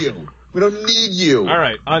need you. We don't need you. All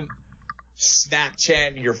right, on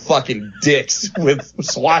Snapchat your fucking dicks with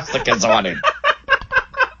swastikas on it.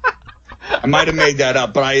 I might have made that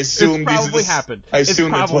up, but I assume it probably happened. I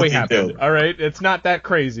assume it's probably that's what you do. All right, it's not that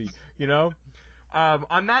crazy,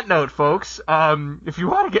 On that note, folks, if you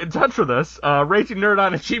want to get in touch with us,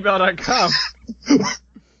 ragingnerdon@gmail.com.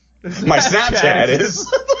 My Snapchat is.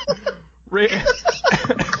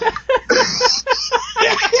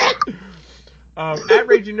 At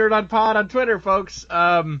ragingnerdonpod on Twitter, folks.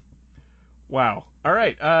 Wow. All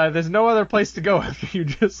right. There's no other place to go after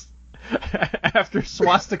after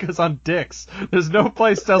swastikas on dicks. There's no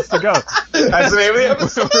place else to go. That's the name of the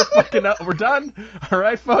episode. We're done. All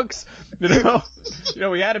right, folks. We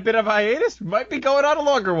had a bit of hiatus. We might be going on a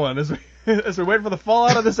longer one as we wait for the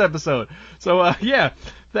fallout of this episode. So,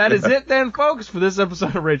 that is it then, folks, for this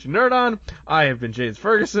episode of Raging Nerd On. I have been James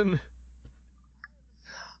Ferguson.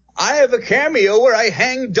 I have a cameo where I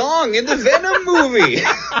hang dong in the Venom movie.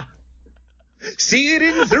 See it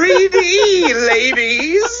in 3D,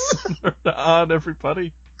 ladies! Nerd on,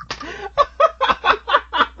 everybody.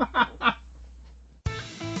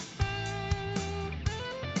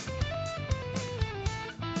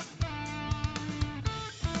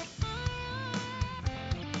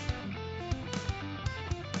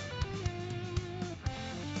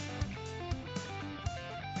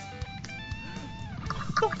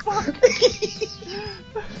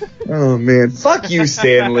 Oh, man. Fuck you,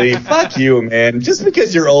 Stanley. Fuck you, man. Just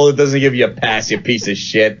because you're old, it doesn't give you a pass, you piece of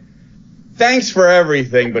shit. Thanks for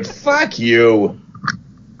everything, but fuck you.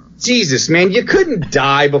 Jesus, man. You couldn't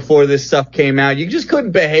die before this stuff came out. You just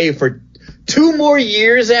couldn't behave for 2 more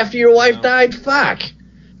years after your wife died? Fuck.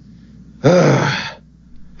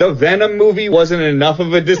 The Venom movie wasn't enough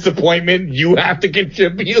of a disappointment. You have to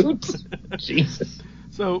contribute. Jesus.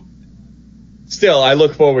 So... Still, I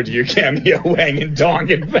look forward to your cameo hanging dong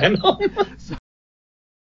in Venom. So